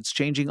technology that's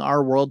changing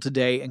our world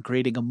today and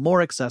creating a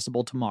more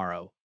accessible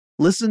tomorrow.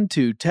 Listen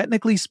to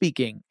Technically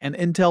Speaking, an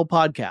Intel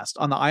podcast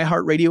on the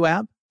iHeartRadio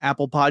app,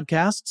 Apple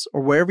Podcasts,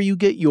 or wherever you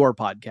get your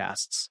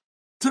podcasts.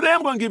 Today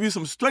I'm going to give you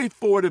some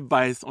straightforward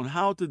advice on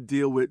how to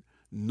deal with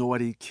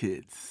naughty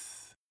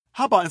kids.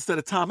 How about instead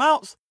of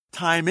timeouts,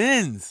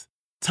 time-ins?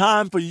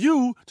 Time for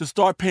you to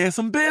start paying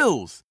some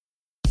bills.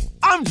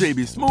 I'm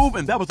JB Smoove,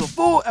 and that was a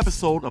full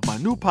episode of my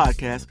new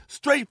podcast,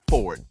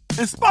 Straightforward,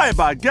 inspired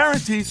by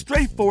guaranteed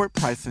straightforward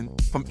pricing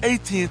from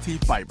AT&T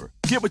Fiber.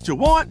 Get what you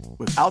want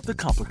without the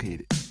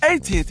complicated.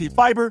 AT&T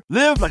Fiber,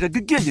 live like a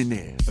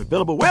gigillionaire.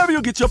 Available wherever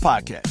you get your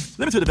podcast.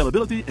 Limited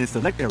availability in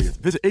select areas.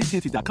 Visit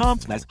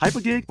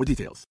AT&T.com/hypergig for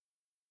details.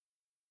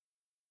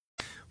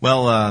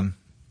 Well,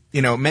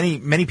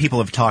 many people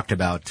have talked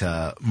about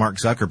Mark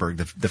Zuckerberg,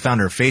 the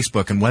founder of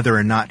Facebook, and whether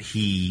or not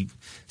he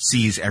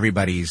sees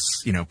everybody's,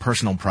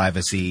 personal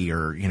privacy,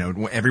 or,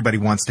 everybody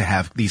wants to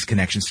have these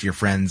connections to your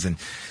friends and,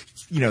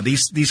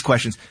 these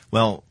questions.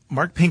 Well,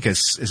 Mark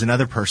Pincus is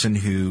another person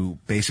who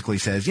basically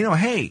says,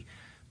 hey,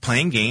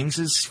 playing games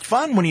is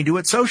fun when you do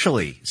it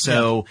socially.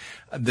 So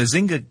the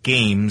Zynga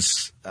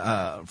games,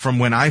 from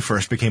when I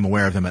first became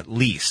aware of them at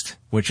least,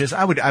 which is,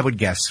 I would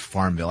guess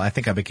Farmville. I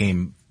think I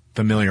became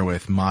familiar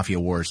with Mafia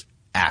Wars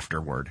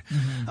afterward.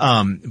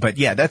 Mm-hmm. But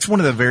yeah, that's one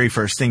of the very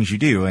first things you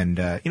do. And,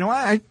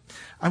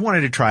 I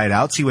wanted to try it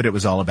out, see what it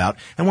was all about.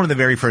 And one of the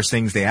very first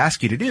things they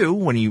ask you to do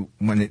when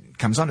it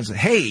comes on is,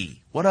 hey,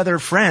 what other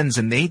friends?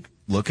 And they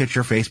look at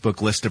your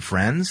Facebook list of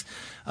friends.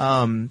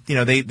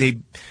 They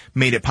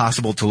made it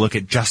possible to look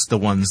at just the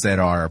ones that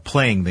are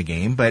playing the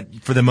game.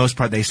 But for the most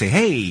part, they say,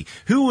 hey,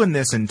 who in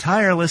this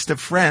entire list of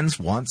friends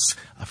wants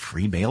a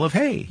free bale of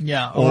hay?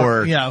 Yeah.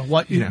 Or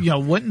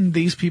wouldn't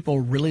these people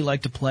really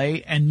like to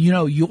play? And,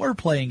 your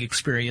playing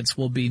experience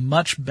will be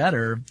much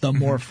better the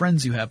more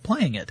friends you have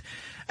playing it.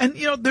 And,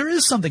 there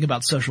is something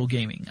about social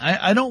gaming.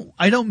 I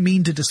don't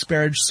mean to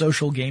disparage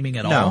social gaming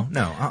at all.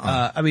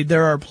 No.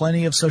 There are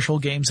plenty of social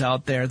games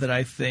out there that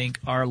I think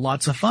are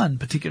lots of fun,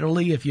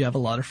 particularly if you have a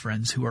lot of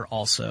friends who are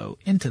also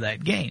into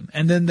that game.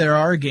 And then there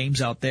are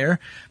games out there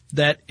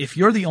that if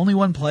you're the only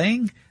one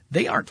playing,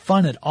 they aren't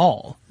fun at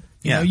all.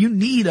 You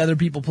need other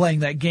people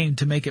playing that game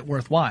to make it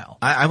worthwhile.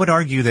 I would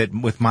argue that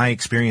with my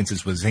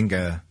experiences with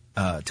Zynga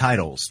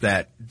titles,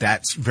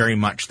 that's very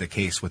much the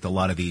case with a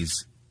lot of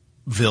these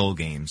Ville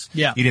games.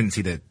 Yeah. You didn't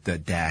see the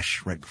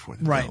dash right before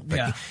the right. Ville. But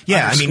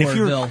Yeah.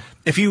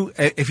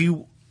 if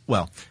you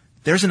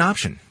there's an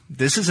option.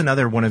 This is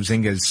another one of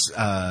Zynga's,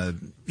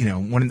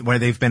 where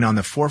they've been on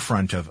the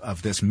forefront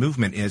of this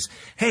movement is,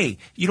 hey,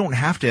 you don't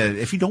have to,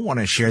 if you don't want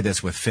to share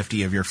this with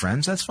 50 of your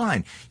friends, that's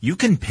fine. You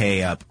can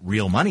pay up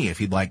real money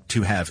if you'd like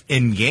to have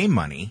in-game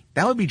money.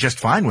 That would be just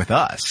fine with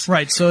us.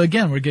 Right. So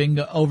again, we're getting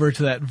over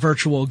to that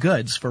virtual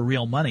goods for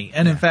real money.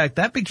 And in fact,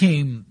 that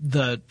became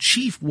the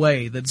chief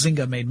way that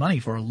Zynga made money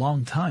for a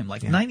long time.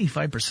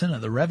 95% of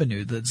the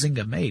revenue that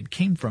Zynga made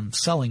came from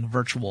selling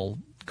virtual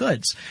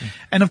goods.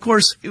 And of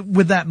course,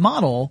 with that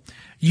model,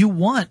 you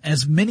want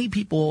as many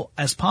people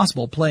as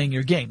possible playing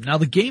your game. Now,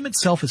 the game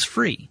itself is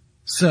free.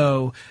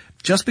 So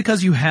just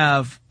because you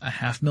have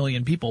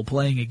 500,000 people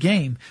playing a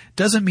game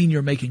doesn't mean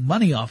you're making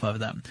money off of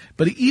them.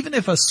 But even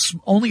if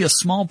only a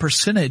small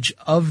percentage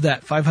of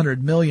that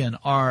 500 million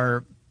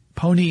are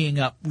ponying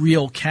up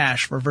real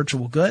cash for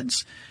virtual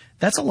goods,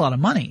 that's a lot of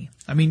money.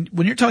 When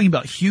you're talking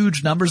about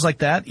huge numbers like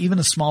that, even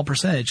a small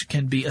percentage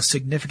can be a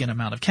significant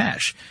amount of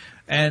cash.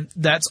 And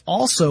that's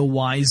also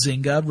why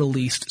Zynga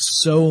released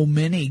so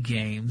many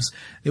games.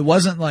 It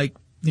wasn't like,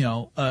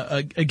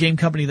 a game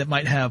company that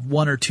might have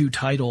one or two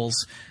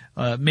titles,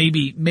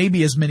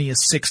 maybe as many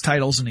as 6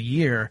 titles in a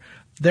year.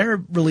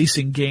 They're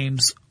releasing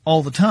games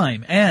all the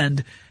time.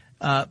 And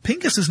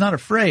Pincus is not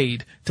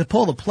afraid to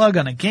pull the plug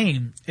on a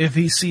game if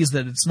he sees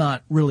that it's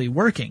not really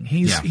working.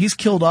 He's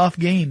killed off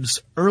games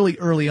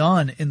early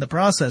on in the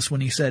process when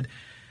he said,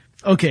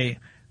 okay,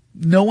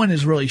 no one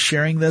is really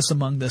sharing this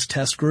among this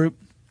test group.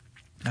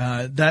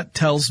 That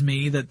tells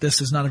me that this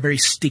is not a very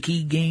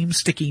sticky game.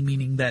 Sticky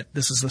meaning that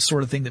this is the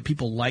sort of thing that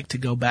people like to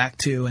go back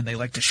to and they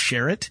like to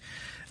share it.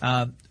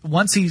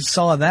 Once he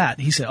saw that,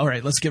 he said, all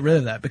right, let's get rid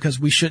of that because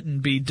we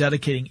shouldn't be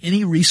dedicating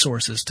any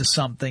resources to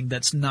something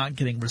that's not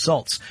getting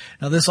results.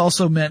 Now, this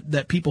also meant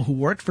that people who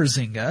worked for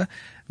Zynga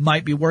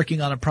might be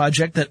working on a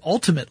project that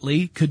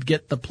ultimately could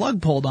get the plug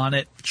pulled on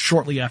it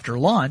shortly after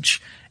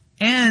launch.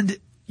 And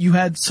you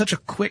had such a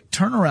quick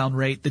turnaround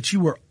rate that you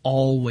were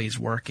always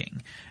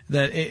working.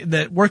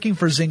 That working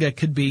for Zynga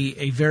could be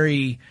a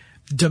very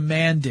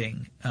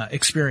demanding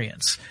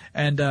experience.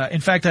 And in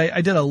fact,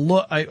 I did a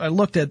look. I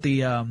looked at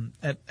the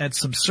at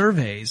some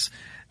surveys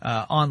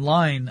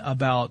online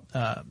about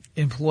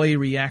employee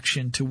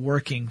reaction to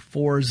working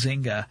for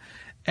Zynga,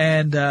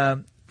 and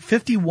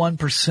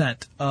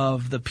 51%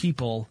 of the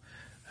people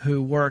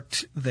who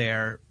worked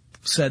there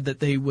said that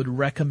they would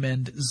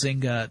recommend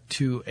Zynga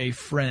to a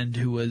friend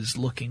who was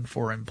looking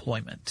for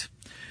employment.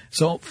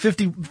 So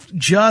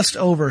just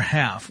over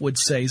half would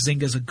say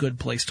Zynga's a good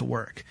place to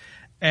work.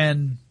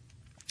 And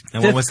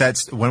And when was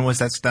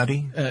that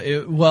study?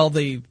 Well,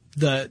 the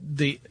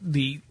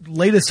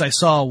latest I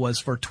saw was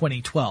for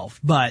 2012,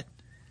 but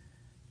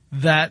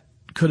that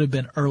could have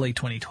been early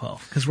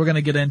 2012 because we're going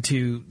to get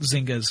into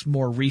Zynga's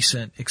more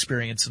recent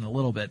experience in a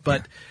little bit.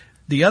 But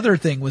the other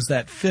thing was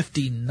that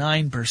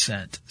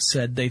 59%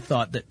 said they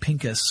thought that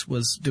Pincus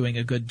was doing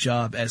a good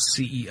job as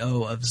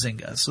CEO of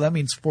Zynga. So that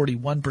means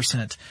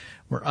 41%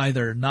 were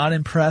either not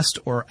impressed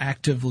or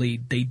actively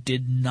they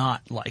did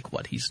not like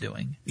what he's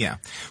doing. Yeah.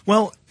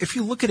 Well, if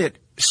you look at it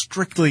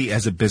strictly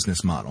as a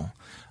business model,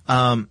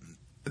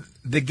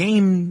 the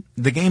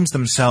games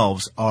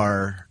themselves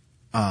are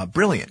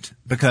brilliant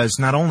because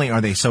not only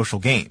are they social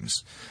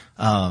games,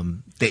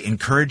 they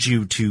encourage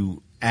you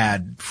to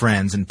add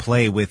friends and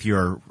play with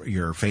your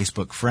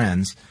Facebook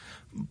friends.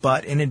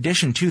 But in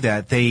addition to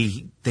that,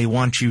 they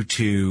want you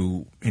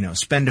to,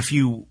 spend a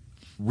few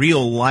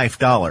real life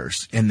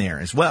dollars in there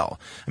as well.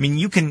 I mean,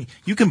 you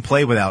can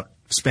play without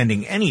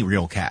spending any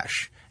real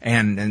cash.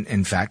 And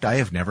in fact, I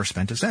have never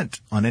spent a cent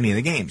on any of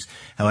the games.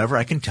 However,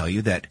 I can tell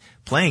you that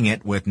playing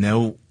it with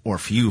no or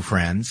few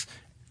friends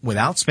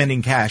without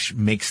spending cash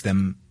makes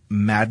them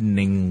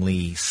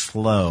maddeningly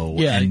slow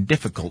and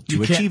difficult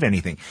to achieve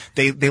anything.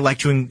 They like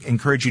to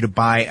encourage you to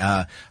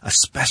buy a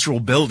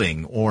special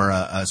building or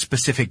a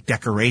specific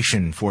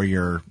decoration for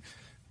your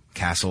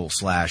castle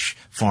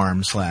 /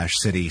 farm /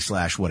 city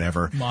 /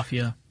 whatever.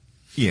 Mafia.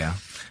 Yeah.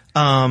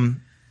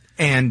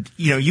 And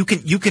you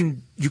can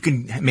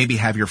maybe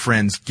have your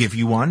friends give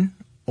you one,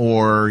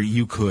 or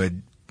you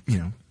could,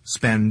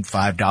 spend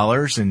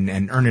 $5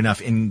 and earn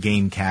enough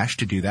in-game cash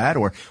to do that,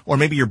 or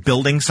maybe you're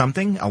building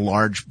something, a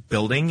large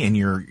building in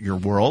your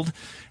world,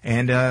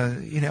 and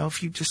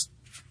if you just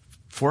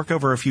fork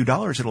over a few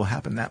dollars, it'll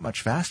happen that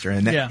much faster,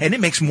 and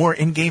it makes more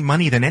in-game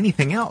money than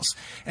anything else.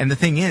 And the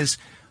thing is,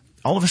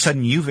 all of a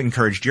sudden you've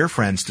encouraged your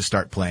friends to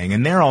start playing,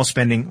 and they're all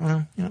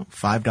spending $5,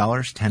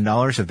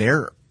 $10 of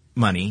their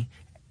money.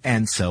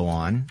 And so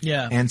on.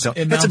 Yeah. And so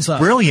it's a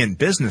brilliant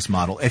business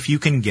model if you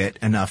can get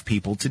enough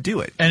people to do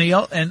it.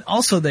 And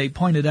also they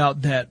pointed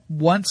out that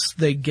once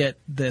they get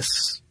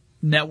this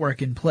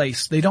network in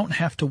place, they don't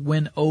have to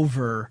win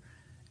over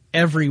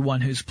everyone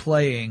who's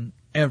playing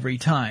every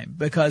time.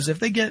 Because if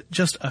they get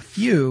just a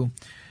few,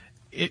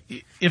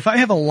 if I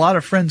have a lot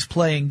of friends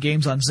playing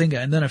games on Zynga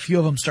and then a few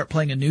of them start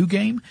playing a new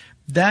game,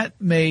 that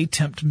may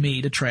tempt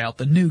me to try out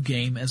the new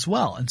game as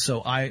well. And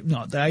so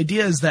the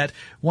idea is that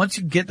once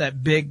you get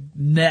that big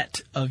net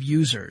of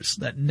users,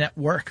 that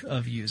network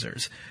of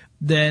users,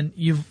 then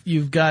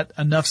you've got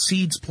enough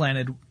seeds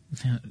planted,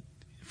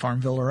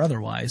 Farmville or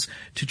otherwise,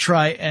 to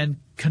try and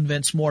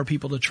convince more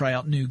people to try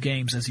out new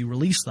games as you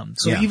release them.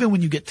 So even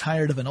when you get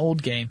tired of an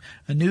old game,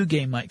 a new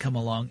game might come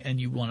along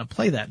and you want to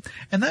play that.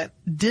 And that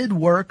did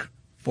work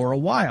for a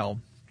while.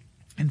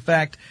 In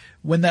fact,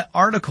 when that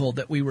article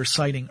that we were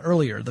citing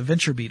earlier, the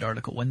VentureBeat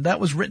article, when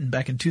that was written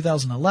back in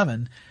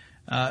 2011,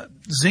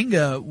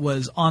 Zynga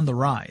was on the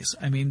rise.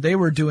 I mean, they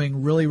were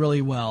doing really,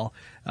 really well.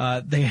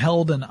 They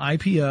held an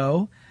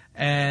IPO,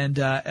 and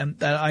that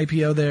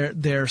IPO,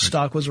 their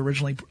stock was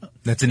originally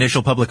that's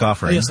initial public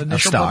offering. Yes,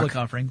 initial public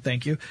offering.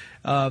 Thank you.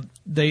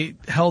 They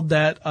held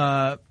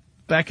that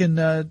back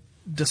in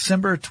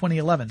December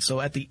 2011.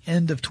 So at the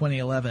end of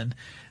 2011.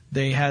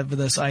 They had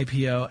this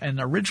IPO, and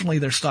originally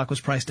their stock was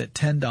priced at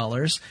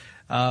 $10.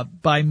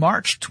 By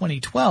March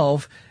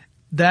 2012,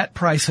 that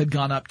price had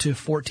gone up to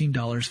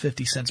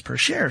 $14.50 per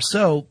share.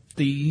 So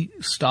the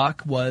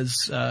stock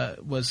was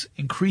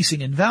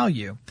increasing in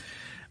value.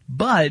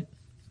 But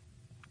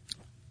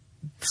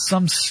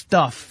some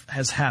stuff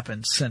has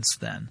happened since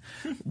then.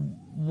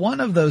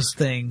 One of those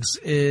things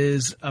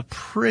is a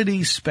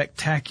pretty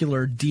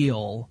spectacular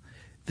deal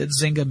that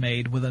Zynga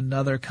made with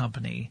another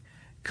company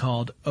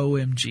called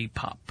OMG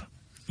Pop.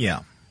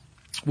 Yeah.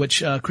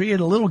 Which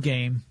created a little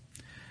game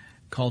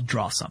called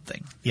Draw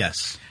Something.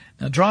 Yes.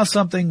 Now, Draw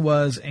Something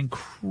was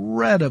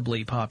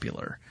incredibly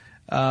popular.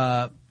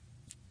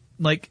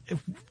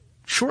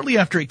 Shortly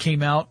after it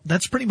came out,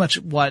 that's pretty much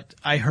what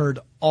I heard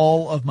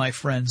all of my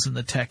friends in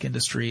the tech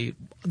industry.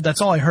 That's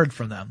all I heard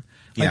from them.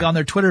 On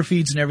their Twitter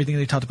feeds and everything,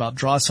 they talked about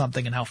Draw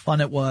Something and how fun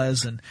it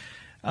was. And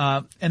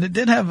it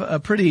did have a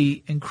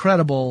pretty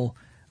incredible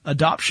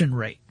adoption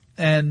rate.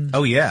 And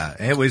oh yeah,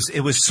 it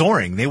was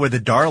soaring. They were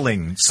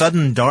the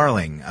sudden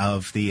darling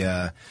of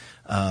the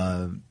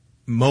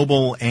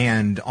mobile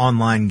and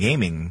online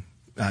gaming,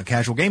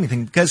 casual gaming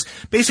thing, because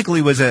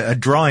basically it was a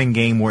drawing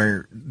game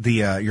where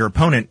your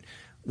opponent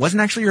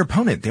wasn't actually your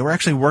opponent. They were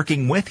actually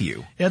working with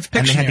you. Yeah, it's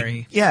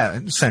Pictionary.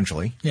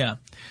 Essentially. Yeah.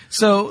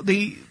 So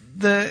the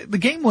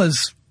game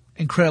was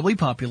incredibly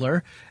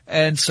popular,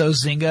 and so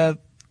Zynga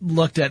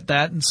looked at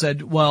that and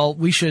said, well,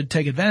 we should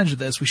take advantage of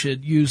this. We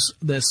should use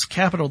this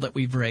capital that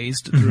we've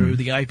raised through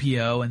the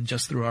IPO and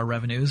just through our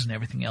revenues and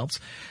everything else,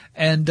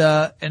 and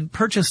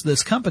purchase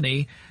this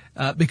company,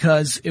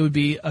 because it would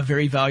be a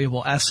very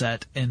valuable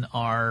asset in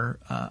our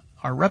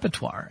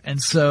repertoire. And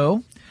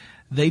so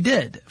they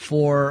did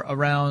for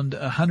around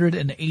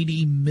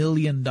 $180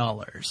 million.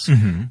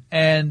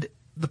 And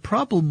The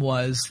problem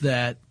was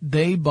that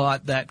they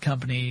bought that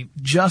company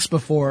just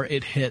before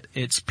it hit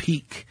its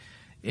peak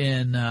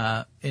in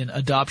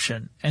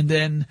adoption. And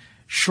then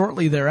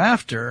shortly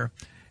thereafter,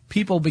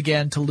 people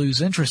began to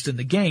lose interest in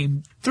the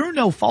game through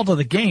no fault of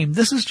the game.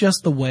 This is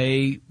just the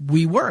way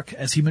we work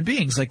as human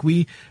beings. Like,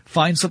 we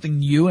find something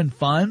new and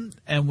fun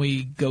and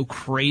we go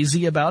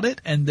crazy about it.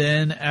 And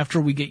then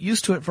after we get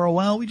used to it for a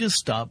while, we just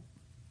stop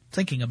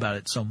thinking about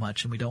it so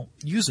much and we don't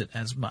use it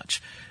as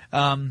much.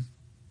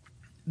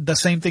 The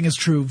same thing is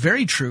true,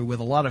 very true, with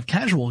a lot of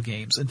casual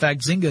games. In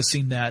fact, Zynga's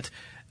seen that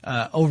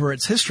over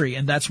its history,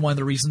 and that's one of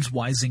the reasons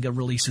why Zynga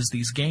releases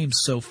these games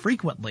so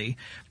frequently.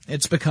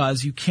 It's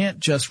because you can't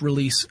just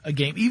release a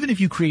game, even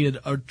if you created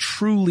a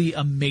truly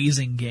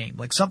amazing game,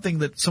 like something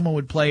that someone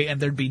would play and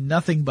there'd be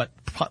nothing but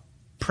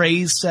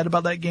praise said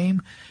about that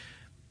game.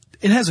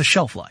 It has a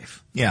shelf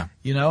life. Yeah.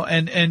 You know,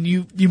 and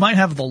you might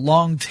have the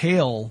long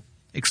tail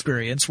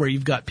experience where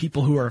you've got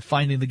people who are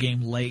finding the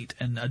game late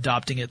and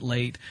adopting it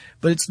late,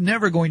 but it's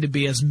never going to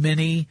be as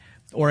many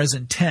or as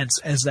intense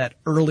as that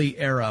early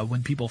era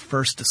when people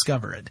first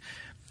discover it.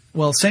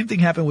 Well, same thing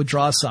happened with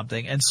Draw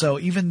Something. And so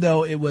even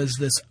though it was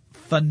this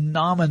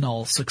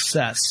phenomenal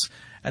success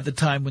at the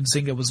time when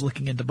Zynga was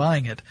looking into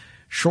buying it,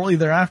 shortly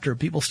thereafter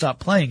people stopped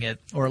playing it,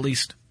 or at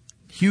least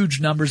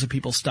huge numbers of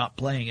people stopped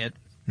playing it.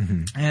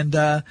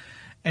 Mm-hmm.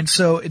 And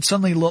so it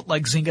suddenly looked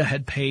like Zynga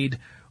had paid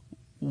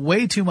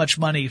way too much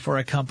money for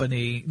a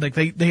company. Like,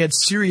 they had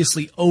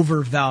seriously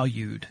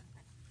overvalued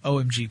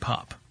OMG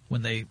Pop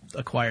when they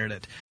acquired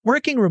it.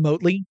 Working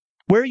remotely,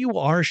 where you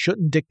are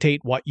shouldn't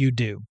dictate what you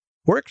do.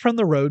 Work from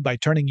the road by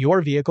turning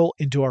your vehicle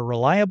into a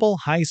reliable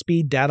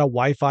high-speed data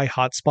Wi-Fi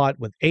hotspot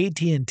with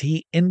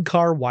AT&T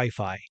in-car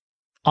Wi-Fi.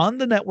 On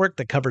the network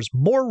that covers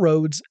more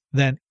roads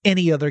than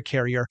any other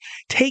carrier,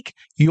 take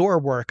your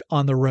work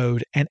on the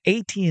road and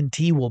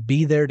AT&T will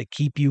be there to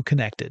keep you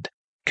connected.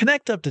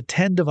 Connect up to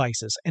 10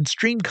 devices and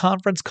stream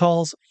conference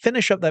calls,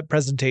 finish up that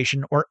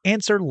presentation, or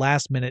answer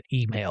last-minute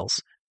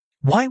emails.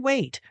 Why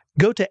wait?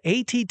 Go to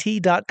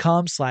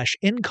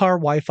att.com/in-car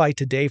Wi-Fi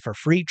today for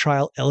free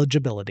trial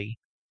eligibility.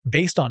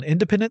 Based on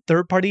independent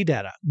third-party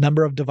data,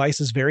 number of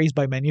devices varies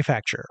by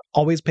manufacturer.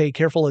 Always pay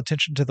careful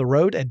attention to the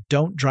road and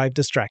don't drive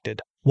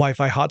distracted.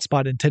 Wi-Fi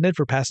hotspot intended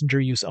for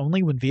passenger use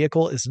only when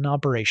vehicle is in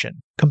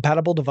operation.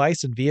 Compatible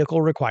device and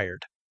vehicle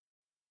required.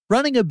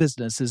 Running a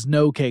business is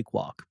no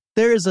cakewalk.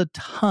 There is a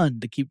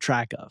ton to keep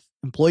track of.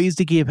 Employees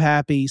to keep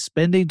happy,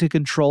 spending to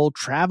control,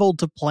 travel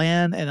to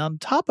plan, and on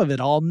top of it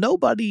all,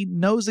 nobody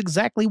knows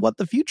exactly what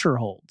the future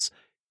holds.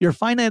 Your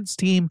finance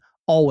team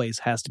always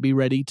has to be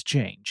ready to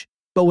change.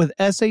 But with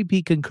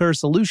SAP Concur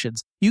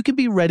Solutions, you can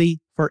be ready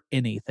for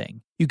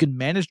anything. You can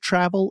manage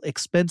travel,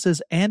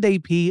 expenses, and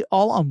AP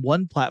all on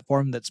one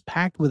platform that's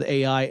packed with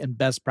AI and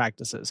best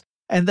practices,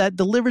 and that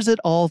delivers it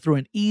all through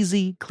an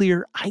easy,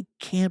 clear, I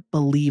can't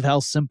believe how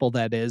simple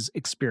that is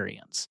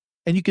experience.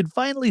 And you can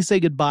finally say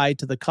goodbye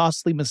to the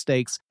costly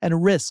mistakes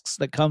and risks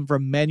that come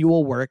from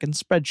manual work and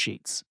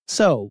spreadsheets.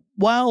 So,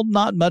 while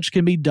not much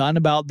can be done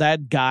about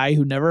that guy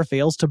who never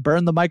fails to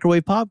burn the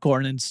microwave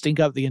popcorn and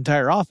stink up the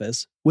entire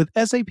office, with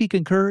SAP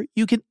Concur,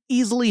 you can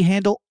easily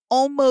handle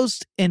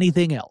almost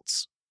anything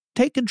else.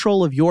 Take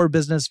control of your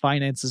business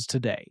finances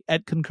today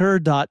at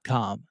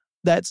Concur.com.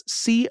 That's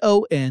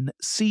CONCUR.com.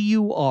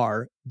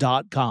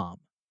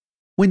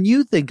 When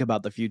you think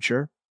about the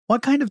future,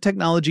 what kind of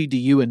technology do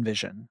you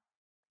envision?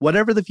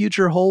 Whatever the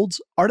future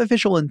holds,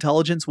 artificial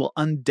intelligence will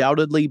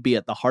undoubtedly be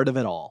at the heart of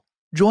it all.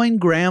 Join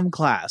Graham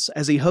Class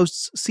as he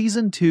hosts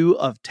Season 2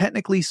 of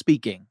Technically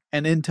Speaking,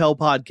 an Intel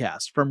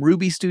podcast from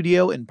Ruby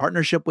Studio in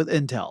partnership with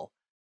Intel.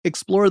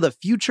 Explore the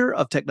future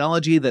of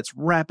technology that's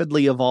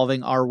rapidly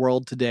evolving our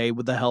world today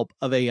with the help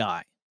of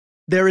AI.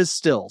 There is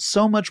still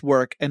so much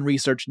work and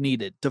research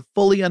needed to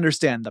fully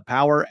understand the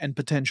power and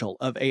potential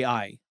of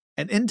AI.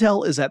 And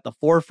Intel is at the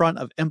forefront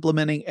of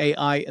implementing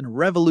AI and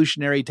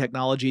revolutionary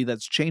technology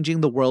that's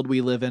changing the world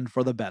we live in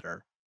for the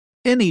better.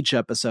 In each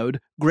episode,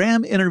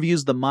 Graham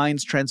interviews the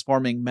minds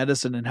transforming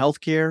medicine and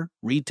healthcare,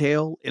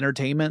 retail,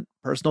 entertainment,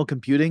 personal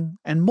computing,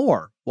 and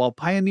more, while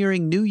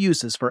pioneering new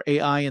uses for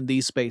AI in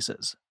these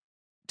spaces.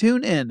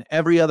 Tune in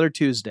every other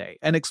Tuesday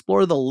and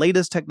explore the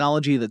latest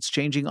technology that's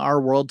changing our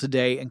world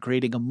today and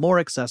creating a more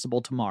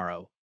accessible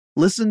tomorrow.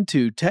 Listen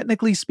to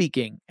Technically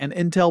Speaking, an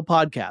Intel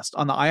podcast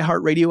on the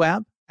iHeartRadio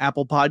app,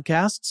 Apple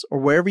Podcasts, or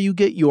wherever you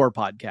get your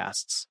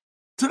podcasts.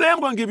 Today I'm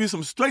going to give you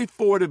some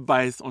straightforward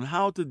advice on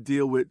how to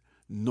deal with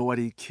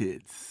naughty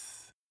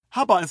kids.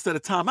 How about instead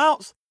of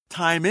timeouts,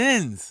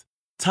 time-ins?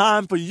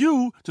 Time for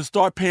you to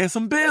start paying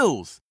some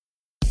bills.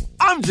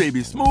 I'm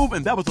JB Smoove,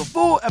 and that was a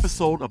full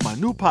episode of my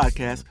new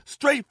podcast,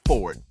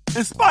 Straightforward,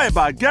 inspired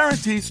by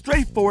guaranteed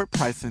straightforward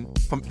pricing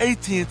from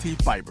AT&T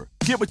Fiber.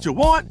 Get what you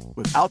want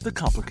without the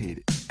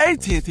complicated.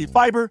 AT&T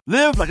Fiber,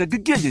 live like a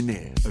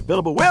gigillionaire.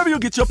 Available wherever you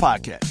get your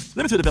podcast.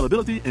 Limited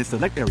availability in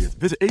select areas.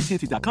 Visit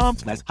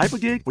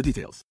AT&T.com/hypergig for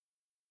details.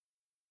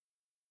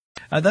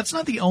 That's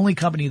not the only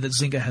company that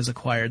Zynga has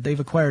acquired. They've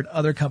acquired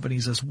other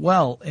companies as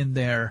well in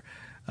their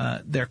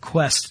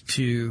quest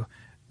to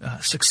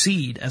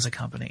succeed as a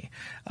company.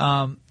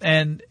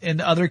 And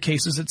in other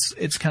cases,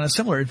 it's kind of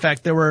similar. In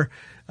fact, there were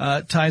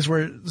times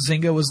where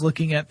Zynga was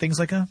looking at things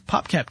like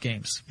PopCap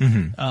Games.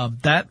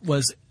 That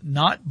was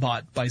not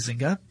bought by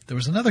Zynga. There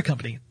was another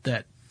company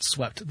that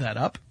swept that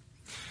up.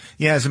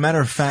 Yeah, as a matter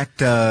of fact,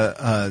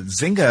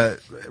 Zynga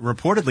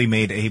reportedly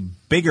made a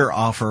bigger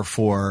offer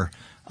for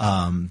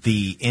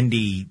the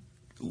indie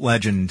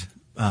legend,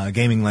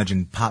 gaming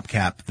legend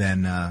PopCap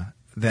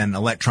than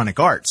Electronic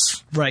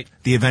Arts. Right.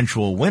 The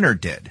eventual winner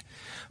did.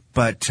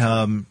 But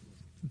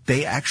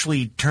they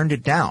actually turned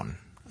it down.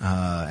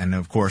 And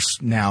of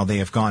course, now they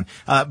have gone.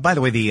 By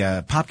the way, the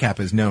PopCap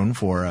is known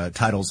for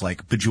titles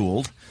like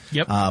Bejeweled,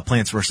 Yep.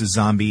 Plants vs.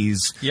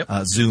 Zombies, Yep.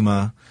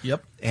 Zuma.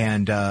 Yep.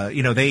 And,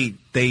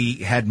 they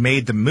had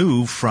made the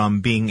move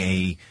from being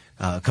a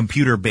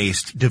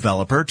computer-based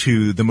developer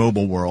to the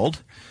mobile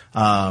world.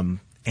 Also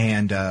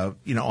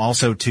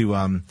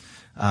to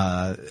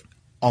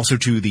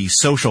the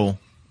social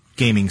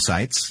gaming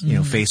sites,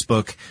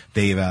 Facebook.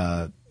 They've,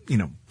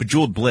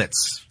 Bejeweled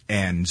Blitz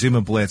and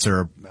Zuma Blitz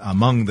are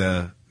among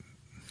the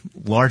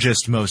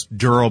largest, most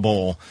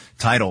durable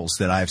titles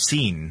that I've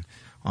seen,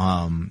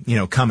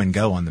 come and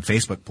go on the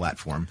Facebook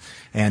platform.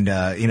 And,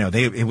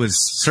 it was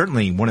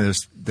certainly one of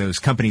those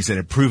companies that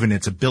had proven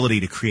its ability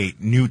to create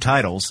new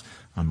titles,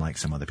 unlike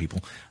some other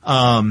people.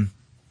 There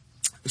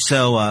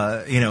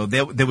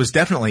was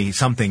definitely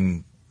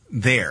something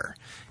there.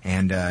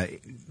 And,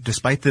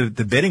 despite the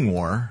bidding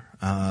war,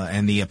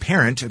 and the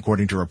apparent,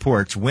 according to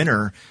reports,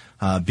 winner,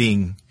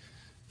 being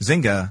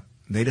Zynga,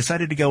 they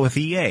decided to go with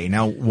EA.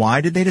 Now,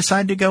 why did they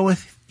decide to go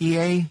with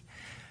EA?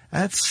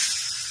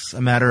 That's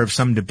a matter of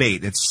some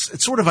debate.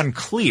 It's sort of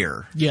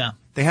unclear. Yeah.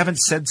 They haven't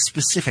said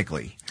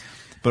specifically.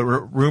 But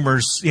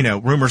rumors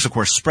of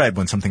course spread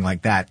when something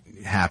like that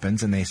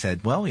happens, and they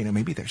said, well,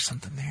 maybe there's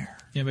something there.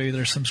 Yeah, maybe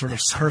there's some sort of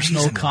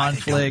personal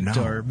conflict,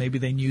 or maybe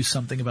they knew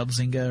something about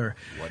Zynga, or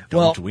what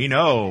don't we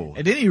know?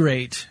 At any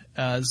rate,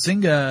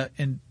 Zynga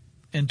in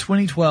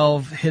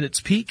 2012 hit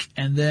its peak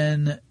and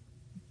then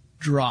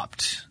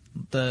dropped.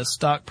 The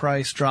stock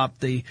price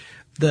dropped. The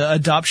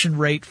adoption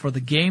rate for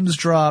the games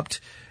dropped.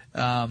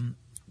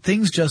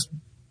 Things just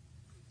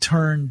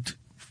turned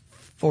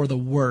for the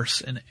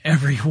worse in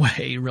every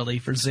way, really,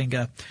 for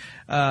Zynga,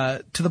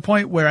 to the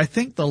point where I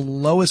think the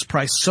lowest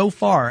price so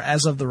far,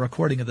 as of the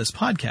recording of this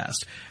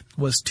podcast,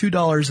 was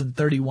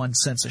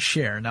 $2.31 a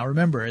share. Now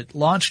remember, it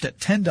launched at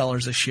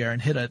 $10 a share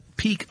and hit a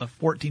peak of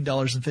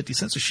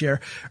 $14.50 a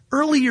share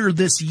earlier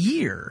this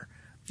year.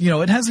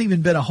 It hasn't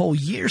even been a whole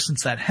year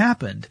since that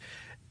happened.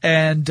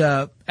 And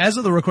as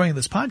of the recording of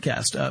this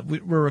podcast,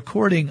 we're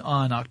recording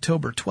on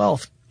October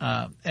 12th,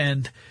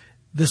 and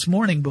this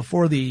morning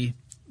before the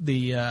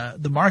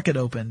market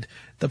opened,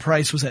 the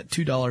price was at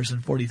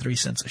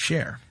 $2.43 a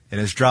share. It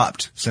has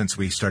dropped since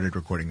we started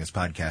recording this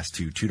podcast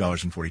to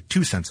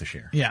 $2.42 a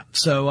share. Yeah.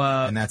 So,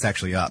 and that's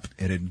actually up.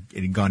 It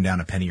had gone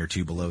down a penny or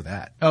two below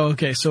that. Oh,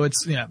 okay. So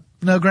it's,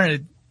 no,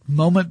 granted,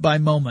 moment by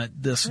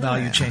moment, this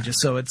value changes.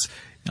 So it's,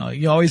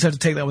 you always have to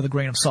take that with a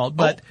grain of salt,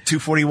 but.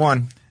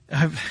 $2.41.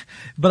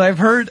 I've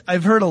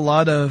heard a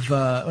lot of,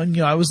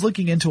 I was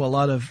looking into a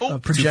lot of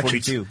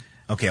projections. $2.42.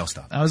 Okay, I'll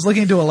stop. I was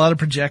looking into a lot of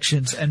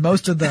projections, and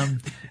most of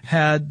them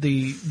had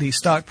the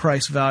stock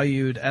price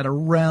valued at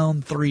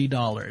around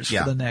 $3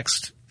 for the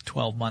next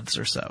 12 months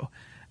or so.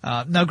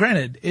 Now,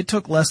 granted, it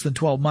took less than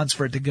 12 months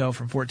for it to go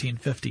from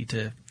 $14.50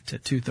 to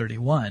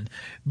 $2.31,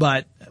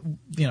 but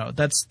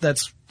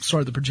that's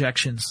sort of the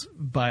projections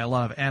by a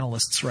lot of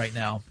analysts right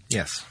now.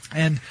 Yes,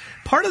 and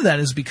part of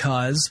that is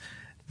because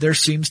there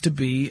seems to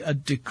be a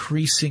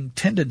decreasing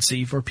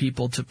tendency for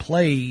people to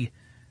play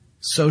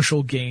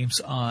social games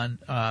on,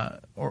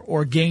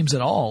 or games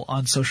at all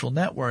on social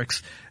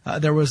networks.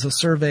 There was a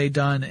survey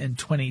done in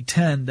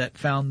 2010 that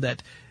found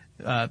that,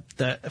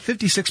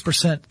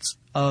 56%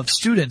 of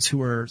students who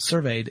were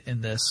surveyed in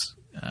this,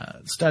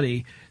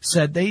 study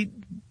said they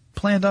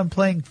planned on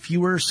playing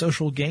fewer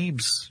social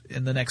games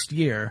in the next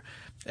year.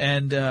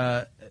 And,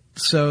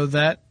 so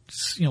that,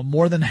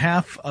 more than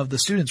half of the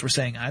students were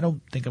saying, I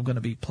don't think I'm going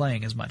to be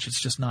playing as much.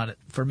 It's just not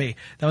for me.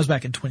 That was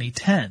back in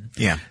 2010.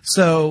 Yeah.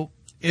 So,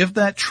 if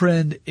that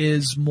trend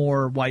is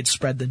more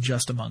widespread than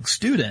just among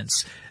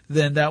students,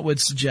 then that would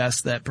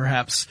suggest that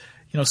perhaps,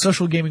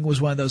 social gaming was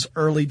one of those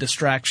early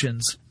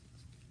distractions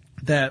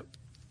that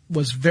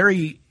was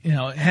very,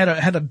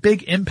 had a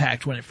big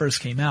impact when it first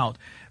came out,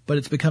 but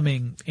it's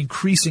becoming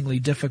increasingly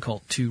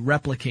difficult to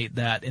replicate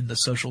that in the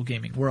social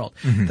gaming world.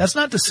 Mm-hmm. That's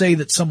not to say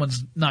that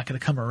someone's not going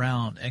to come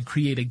around and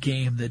create a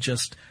game that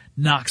just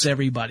knocks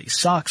everybody's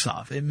socks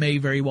off. It may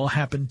very well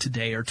happen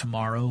today or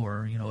tomorrow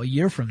or, a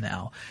year from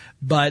now,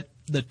 but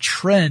the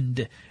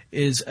trend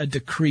is a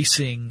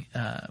decreasing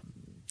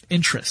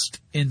interest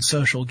in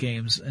social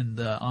games and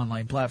the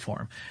online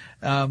platform.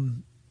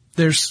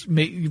 There's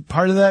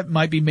part of that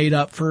might be made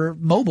up for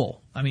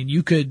mobile. I mean,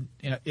 you could,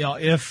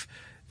 if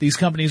these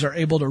companies are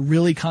able to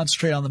really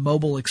concentrate on the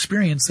mobile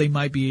experience, they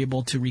might be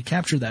able to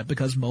recapture that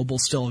because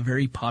mobile's still a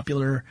very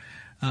popular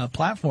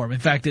platform. In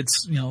fact,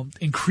 it's,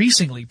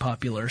 increasingly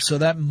popular. So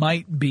that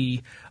might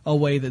be a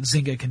way that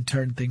Zynga can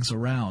turn things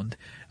around.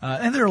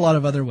 And there are a lot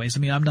of other ways. I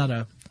mean, I'm not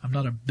a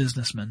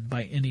businessman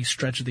by any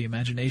stretch of the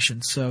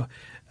imagination. So,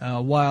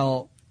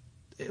 while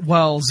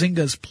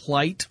Zynga's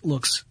plight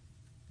looks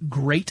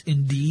great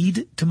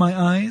indeed to my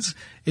eyes,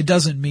 it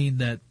doesn't mean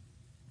that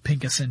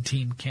Pincus and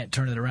team can't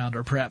turn it around,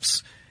 or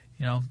perhaps,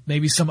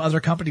 maybe some other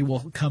company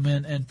will come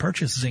in and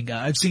purchase Zynga.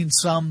 I've seen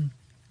some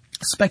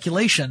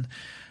speculation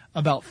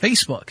about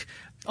Facebook,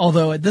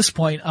 although at this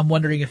point I'm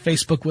wondering if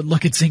Facebook would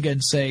look at Zynga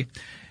and say,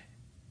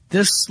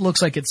 this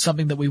looks like it's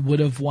something that we would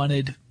have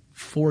wanted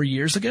 4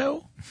 years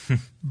ago,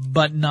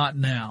 but not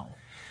now.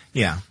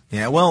 Yeah.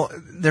 Well,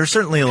 there's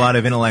certainly a lot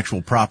of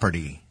intellectual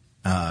property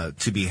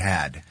to be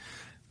had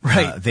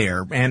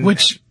there, and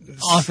which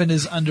often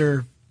is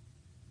under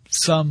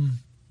some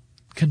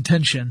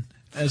contention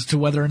as to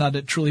whether or not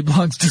it truly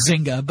belongs to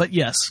Zynga. But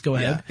yes, go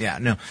ahead. Yeah,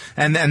 no,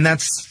 and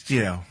that's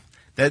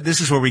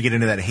this is where we get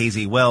into that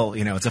hazy. Well,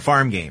 it's a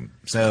farm game,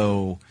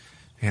 so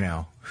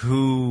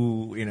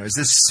who is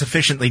this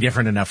sufficiently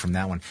different enough from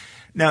that one?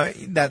 No,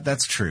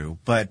 that's true,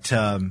 but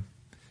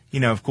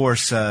of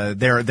course,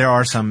 there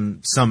are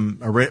some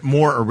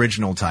more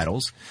original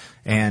titles,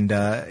 and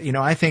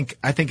I think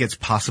it's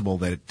possible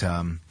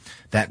that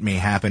that may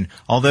happen.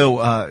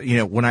 Although,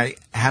 when I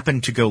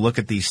happened to go look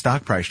at the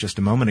stock price just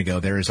a moment ago,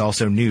 there is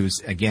also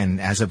news, again,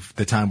 as of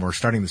the time we're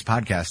starting this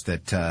podcast,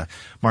 that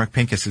Mark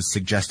Pincus is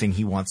suggesting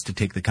he wants to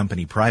take the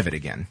company private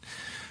again.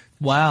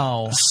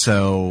 Wow.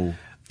 So,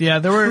 yeah,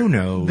 who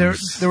knows?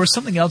 There was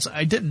something else.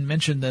 I didn't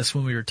mention this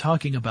when we were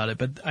talking about it,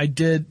 but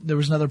there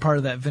was another part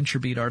of that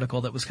VentureBeat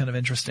article that was kind of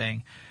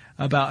interesting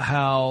about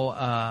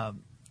how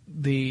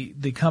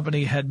the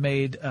company had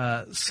made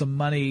some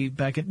money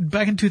back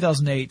in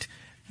 2008.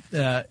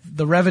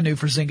 The revenue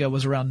for Zynga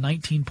was around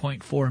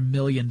 $19.4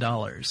 million.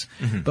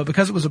 Mm-hmm. But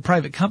because it was a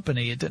private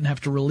company, it didn't have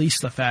to release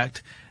the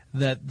fact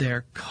that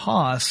their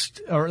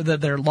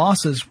their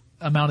losses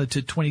amounted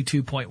to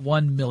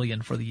 $22.1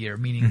 million for the year,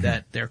 meaning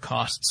that their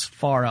costs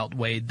far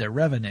outweighed their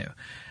revenue.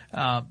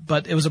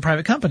 But it was a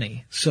private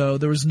company, so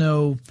there was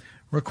no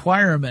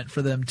requirement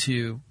for them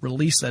to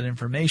release that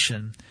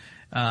information.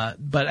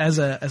 But as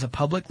a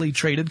publicly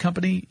traded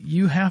company,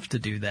 you have to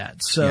do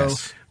that. So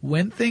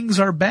when things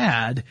are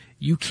bad,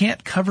 you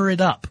can't cover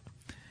it up.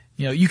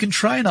 You can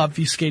try and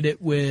obfuscate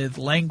it with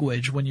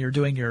language when you're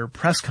doing your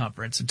press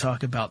conference and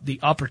talk about the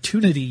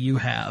opportunity you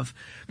have.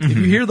 Mm-hmm. If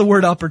you hear the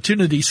word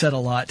opportunity said a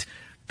lot,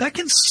 that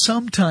can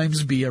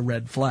sometimes be a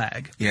red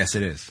flag. Yes,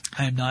 it is.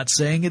 I'm not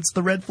saying it's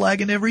the red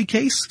flag in every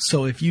case.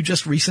 So if you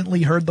just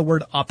recently heard the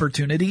word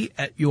opportunity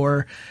at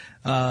your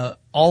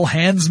all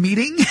hands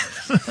meeting,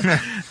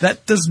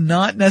 that does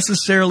not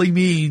necessarily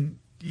mean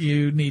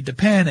you need to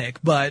panic,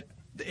 but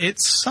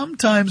it's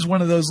sometimes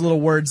one of those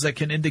little words that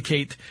can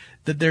indicate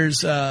that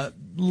there's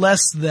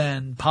less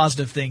than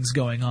positive things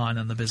going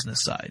on the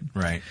business side.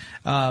 Right.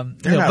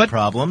 They're not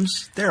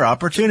problems. They're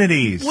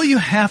opportunities. Well, you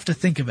have to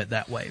think of it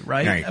that way,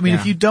 right? I mean,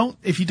 if you don't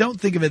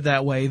think of it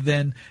that way,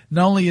 then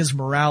not only is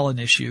morale an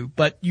issue,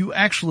 but you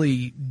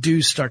actually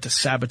do start to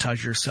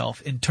sabotage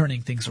yourself in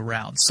turning things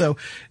around. So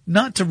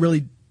not to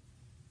really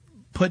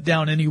put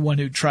down anyone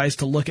who tries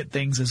to look at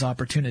things as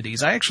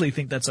opportunities. I actually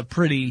think that's a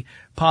pretty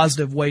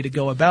positive way to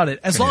go about it,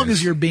 as long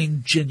as you're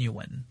being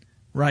genuine,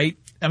 right?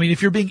 I mean,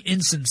 if you're being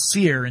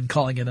insincere and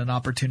calling it an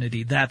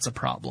opportunity, that's a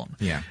problem.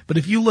 Yeah. But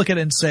if you look at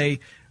it and say,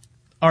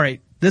 all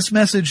right, this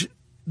message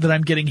that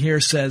I'm getting here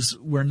says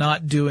we're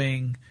not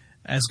doing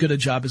as good a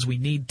job as we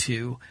need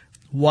to.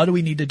 What do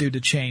we need to do to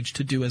change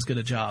to do as good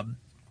a job?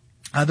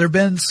 There have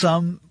been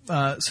some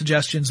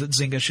suggestions that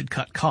Zynga should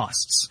cut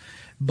costs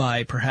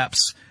by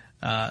perhaps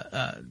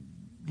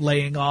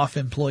laying off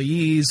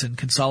employees and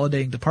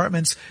consolidating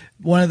departments.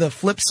 One of the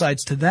flip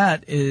sides to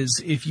that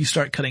is if you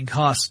start cutting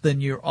costs,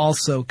 then you're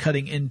also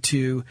cutting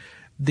into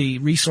the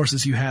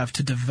resources you have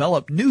to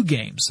develop new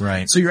games.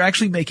 Right. So you're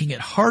actually making it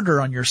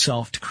harder on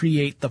yourself to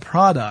create the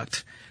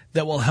product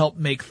that will help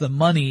make the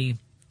money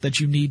that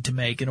you need to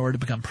make in order to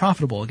become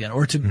profitable again,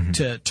 or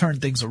to turn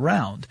things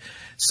around.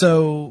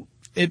 So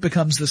it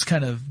becomes this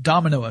kind of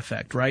domino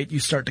effect, right? You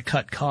start to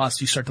cut costs,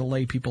 you start to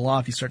lay people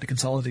off, you start to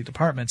consolidate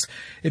departments.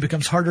 It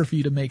becomes harder for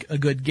you to make a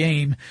good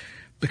game.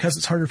 Because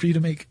it's harder for you to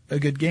make a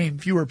good game,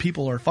 fewer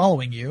people are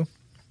following you.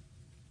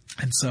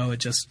 And so it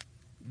just,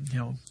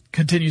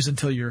 continues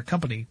until your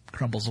company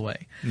crumbles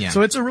away. Yeah.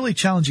 So it's a really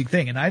challenging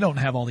thing, and I don't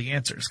have all the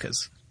answers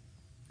because,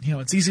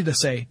 it's easy to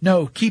say,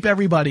 no, keep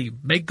everybody,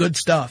 make good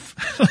stuff.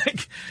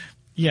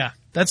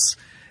 That's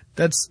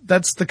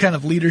the kind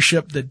of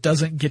leadership that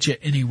doesn't get you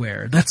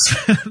anywhere.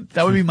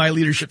 That would be my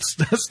leadership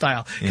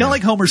style. Kind of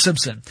like Homer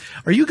Simpson.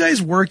 Are you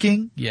guys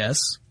working? Yes.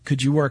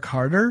 Could you work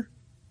harder?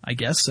 I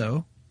guess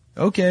so.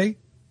 Okay.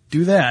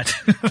 Do that.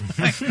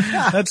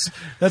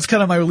 That's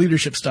kind of my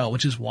leadership style,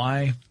 which is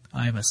why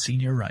I'm a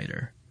senior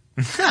writer.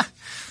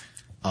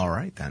 All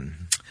right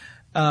then.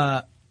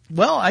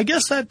 Well, I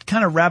guess that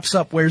kind of wraps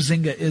up where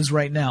Zynga is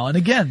right now. And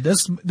again,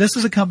 this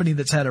is a company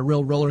that's had a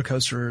real roller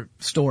coaster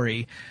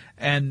story,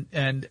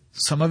 and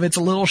some of it's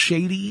a little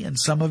shady, and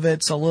some of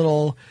it's a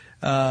little,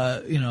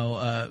 on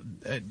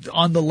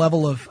the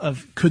level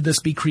of could this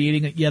be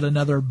creating yet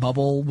another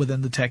bubble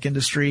within the tech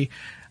industry?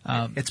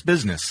 It's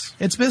business.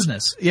 It's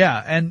business,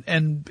 yeah,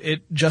 and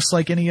it just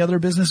like any other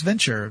business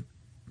venture,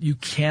 you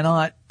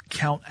cannot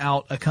count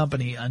out a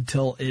company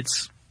until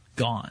it's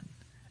gone.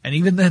 And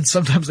even then,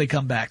 sometimes they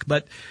come back.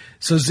 But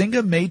so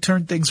Zynga may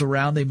turn things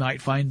around. They might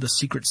find the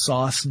secret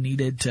sauce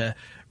needed to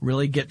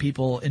really get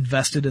people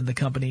invested in the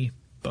company,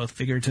 both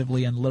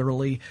figuratively and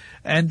literally.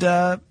 And,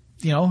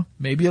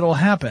 maybe it'll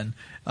happen.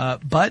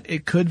 But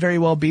it could very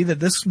well be that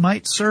this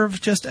might serve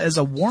just as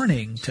a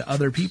warning to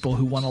other people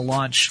who want to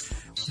launch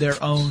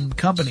their own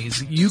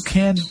companies. You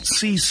can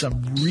see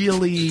some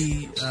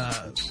really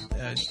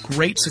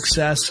great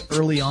success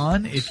early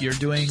on if you're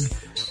doing,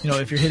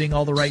 if you're hitting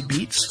all the right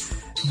beats.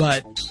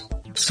 But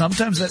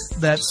sometimes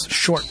that's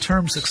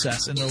short-term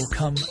success, and it'll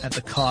come at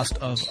the cost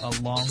of a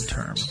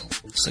long-term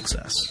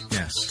success.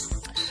 Yes.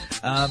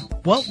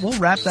 Well, we'll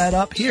wrap that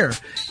up here.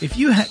 If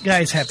you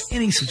guys have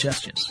any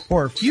suggestions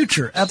for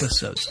future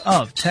episodes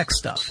of Tech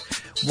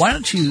Stuff, why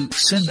don't you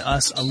send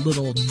us a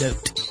little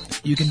note?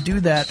 You can do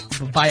that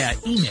via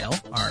email.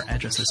 Our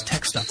address is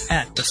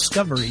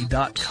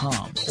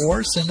techstuff@discovery.com,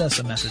 or send us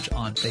a message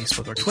on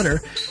Facebook or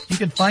Twitter. You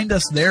can find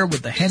us there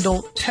with the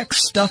handle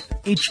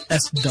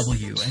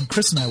TechStuffHSW, and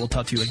Chris and I will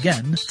talk to you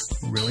again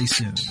really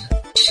soon.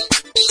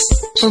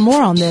 For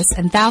more on this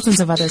and thousands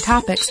of other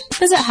topics,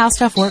 visit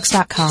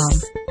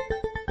HowStuffWorks.com.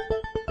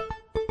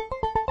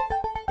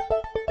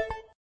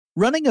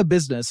 Running a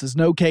business is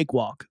no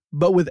cakewalk,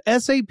 but with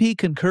SAP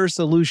Concur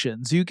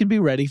Solutions, you can be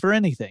ready for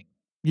anything.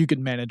 You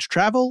can manage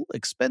travel,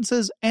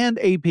 expenses, and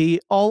AP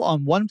all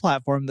on one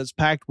platform that's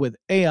packed with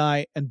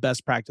AI and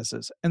best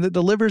practices, and that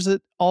delivers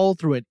it all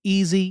through an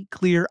easy,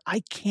 clear,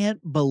 I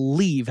can't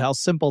believe how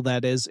simple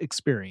that is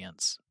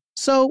experience.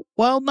 So,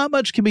 while not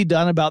much can be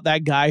done about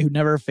that guy who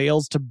never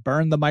fails to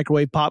burn the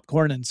microwave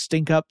popcorn and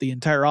stink up the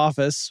entire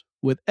office,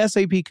 with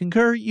SAP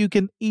Concur, you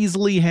can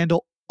easily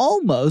handle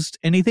almost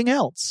anything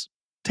else.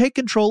 Take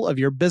control of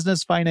your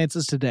business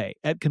finances today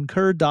at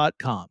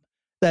Concur.com.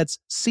 That's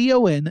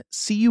CONCUR.com.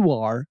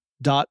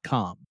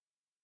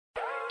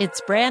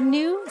 It's brand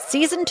new,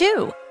 Season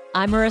 2.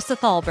 I'm Marissa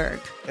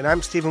Thalberg. And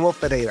I'm Stephen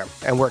Wolf-Bedeta,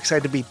 and we're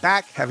excited to be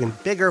back having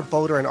bigger,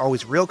 bolder, and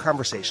always real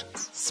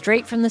conversations.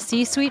 Straight from the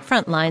C-suite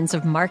front lines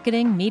of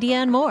marketing, media,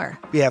 and more.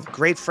 We have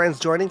great friends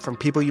joining from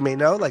people you may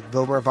know, like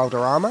Wilmer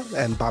Valderrama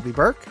and Bobby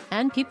Burke.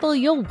 And people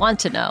you'll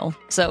want to know.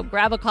 So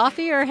grab a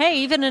coffee or, hey,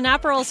 even an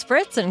Aperol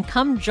Spritz and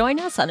come join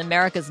us on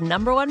America's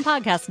 #1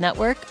 podcast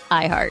network,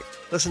 iHeart.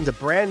 Listen to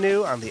Brand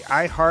New on the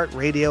iHeart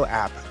Radio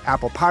app,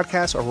 Apple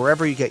Podcasts, or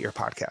wherever you get your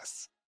podcasts.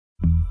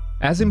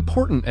 As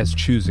important as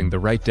choosing the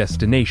right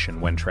destination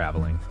when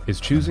traveling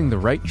is choosing the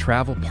right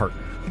travel partner.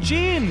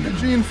 Gene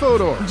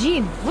Fodor.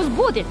 Gene, was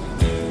good.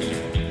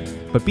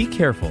 But be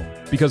careful,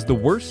 because the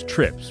worst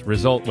trips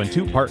result when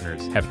two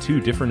partners have two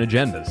different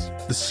agendas.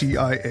 The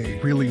CIA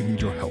really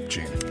need your help,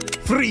 Gene.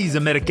 Freeze,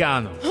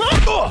 Americano!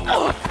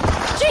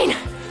 Gene,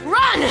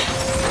 run!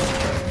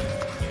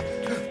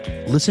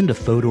 Listen to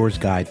Fodor's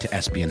Guide to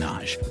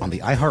Espionage on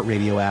the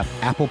iHeartRadio app,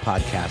 Apple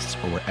Podcasts,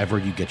 or wherever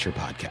you get your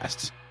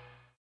podcasts.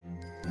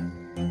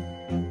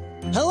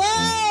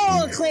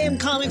 Hello, acclaimed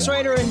comics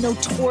writer and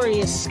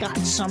notorious Scott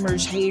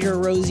Summers hater,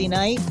 Rosie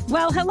Knight.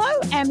 Well, hello,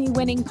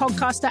 Emmy-winning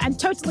podcaster and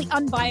totally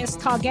unbiased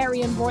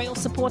Targaryen royal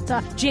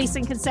supporter,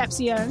 Jason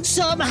Concepcion.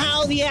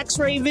 Somehow the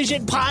X-Ray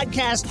Vision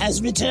podcast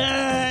has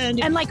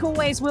returned. And like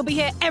always, we'll be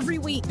here every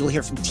week. You'll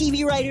hear from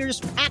TV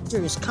writers,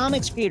 actors,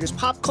 comics creators,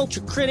 pop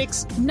culture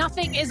critics.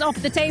 Nothing is off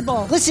the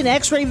table. Listen to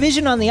X-Ray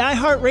Vision on the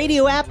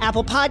iHeartRadio app,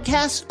 Apple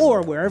Podcasts,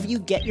 or wherever you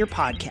get your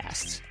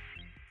podcasts.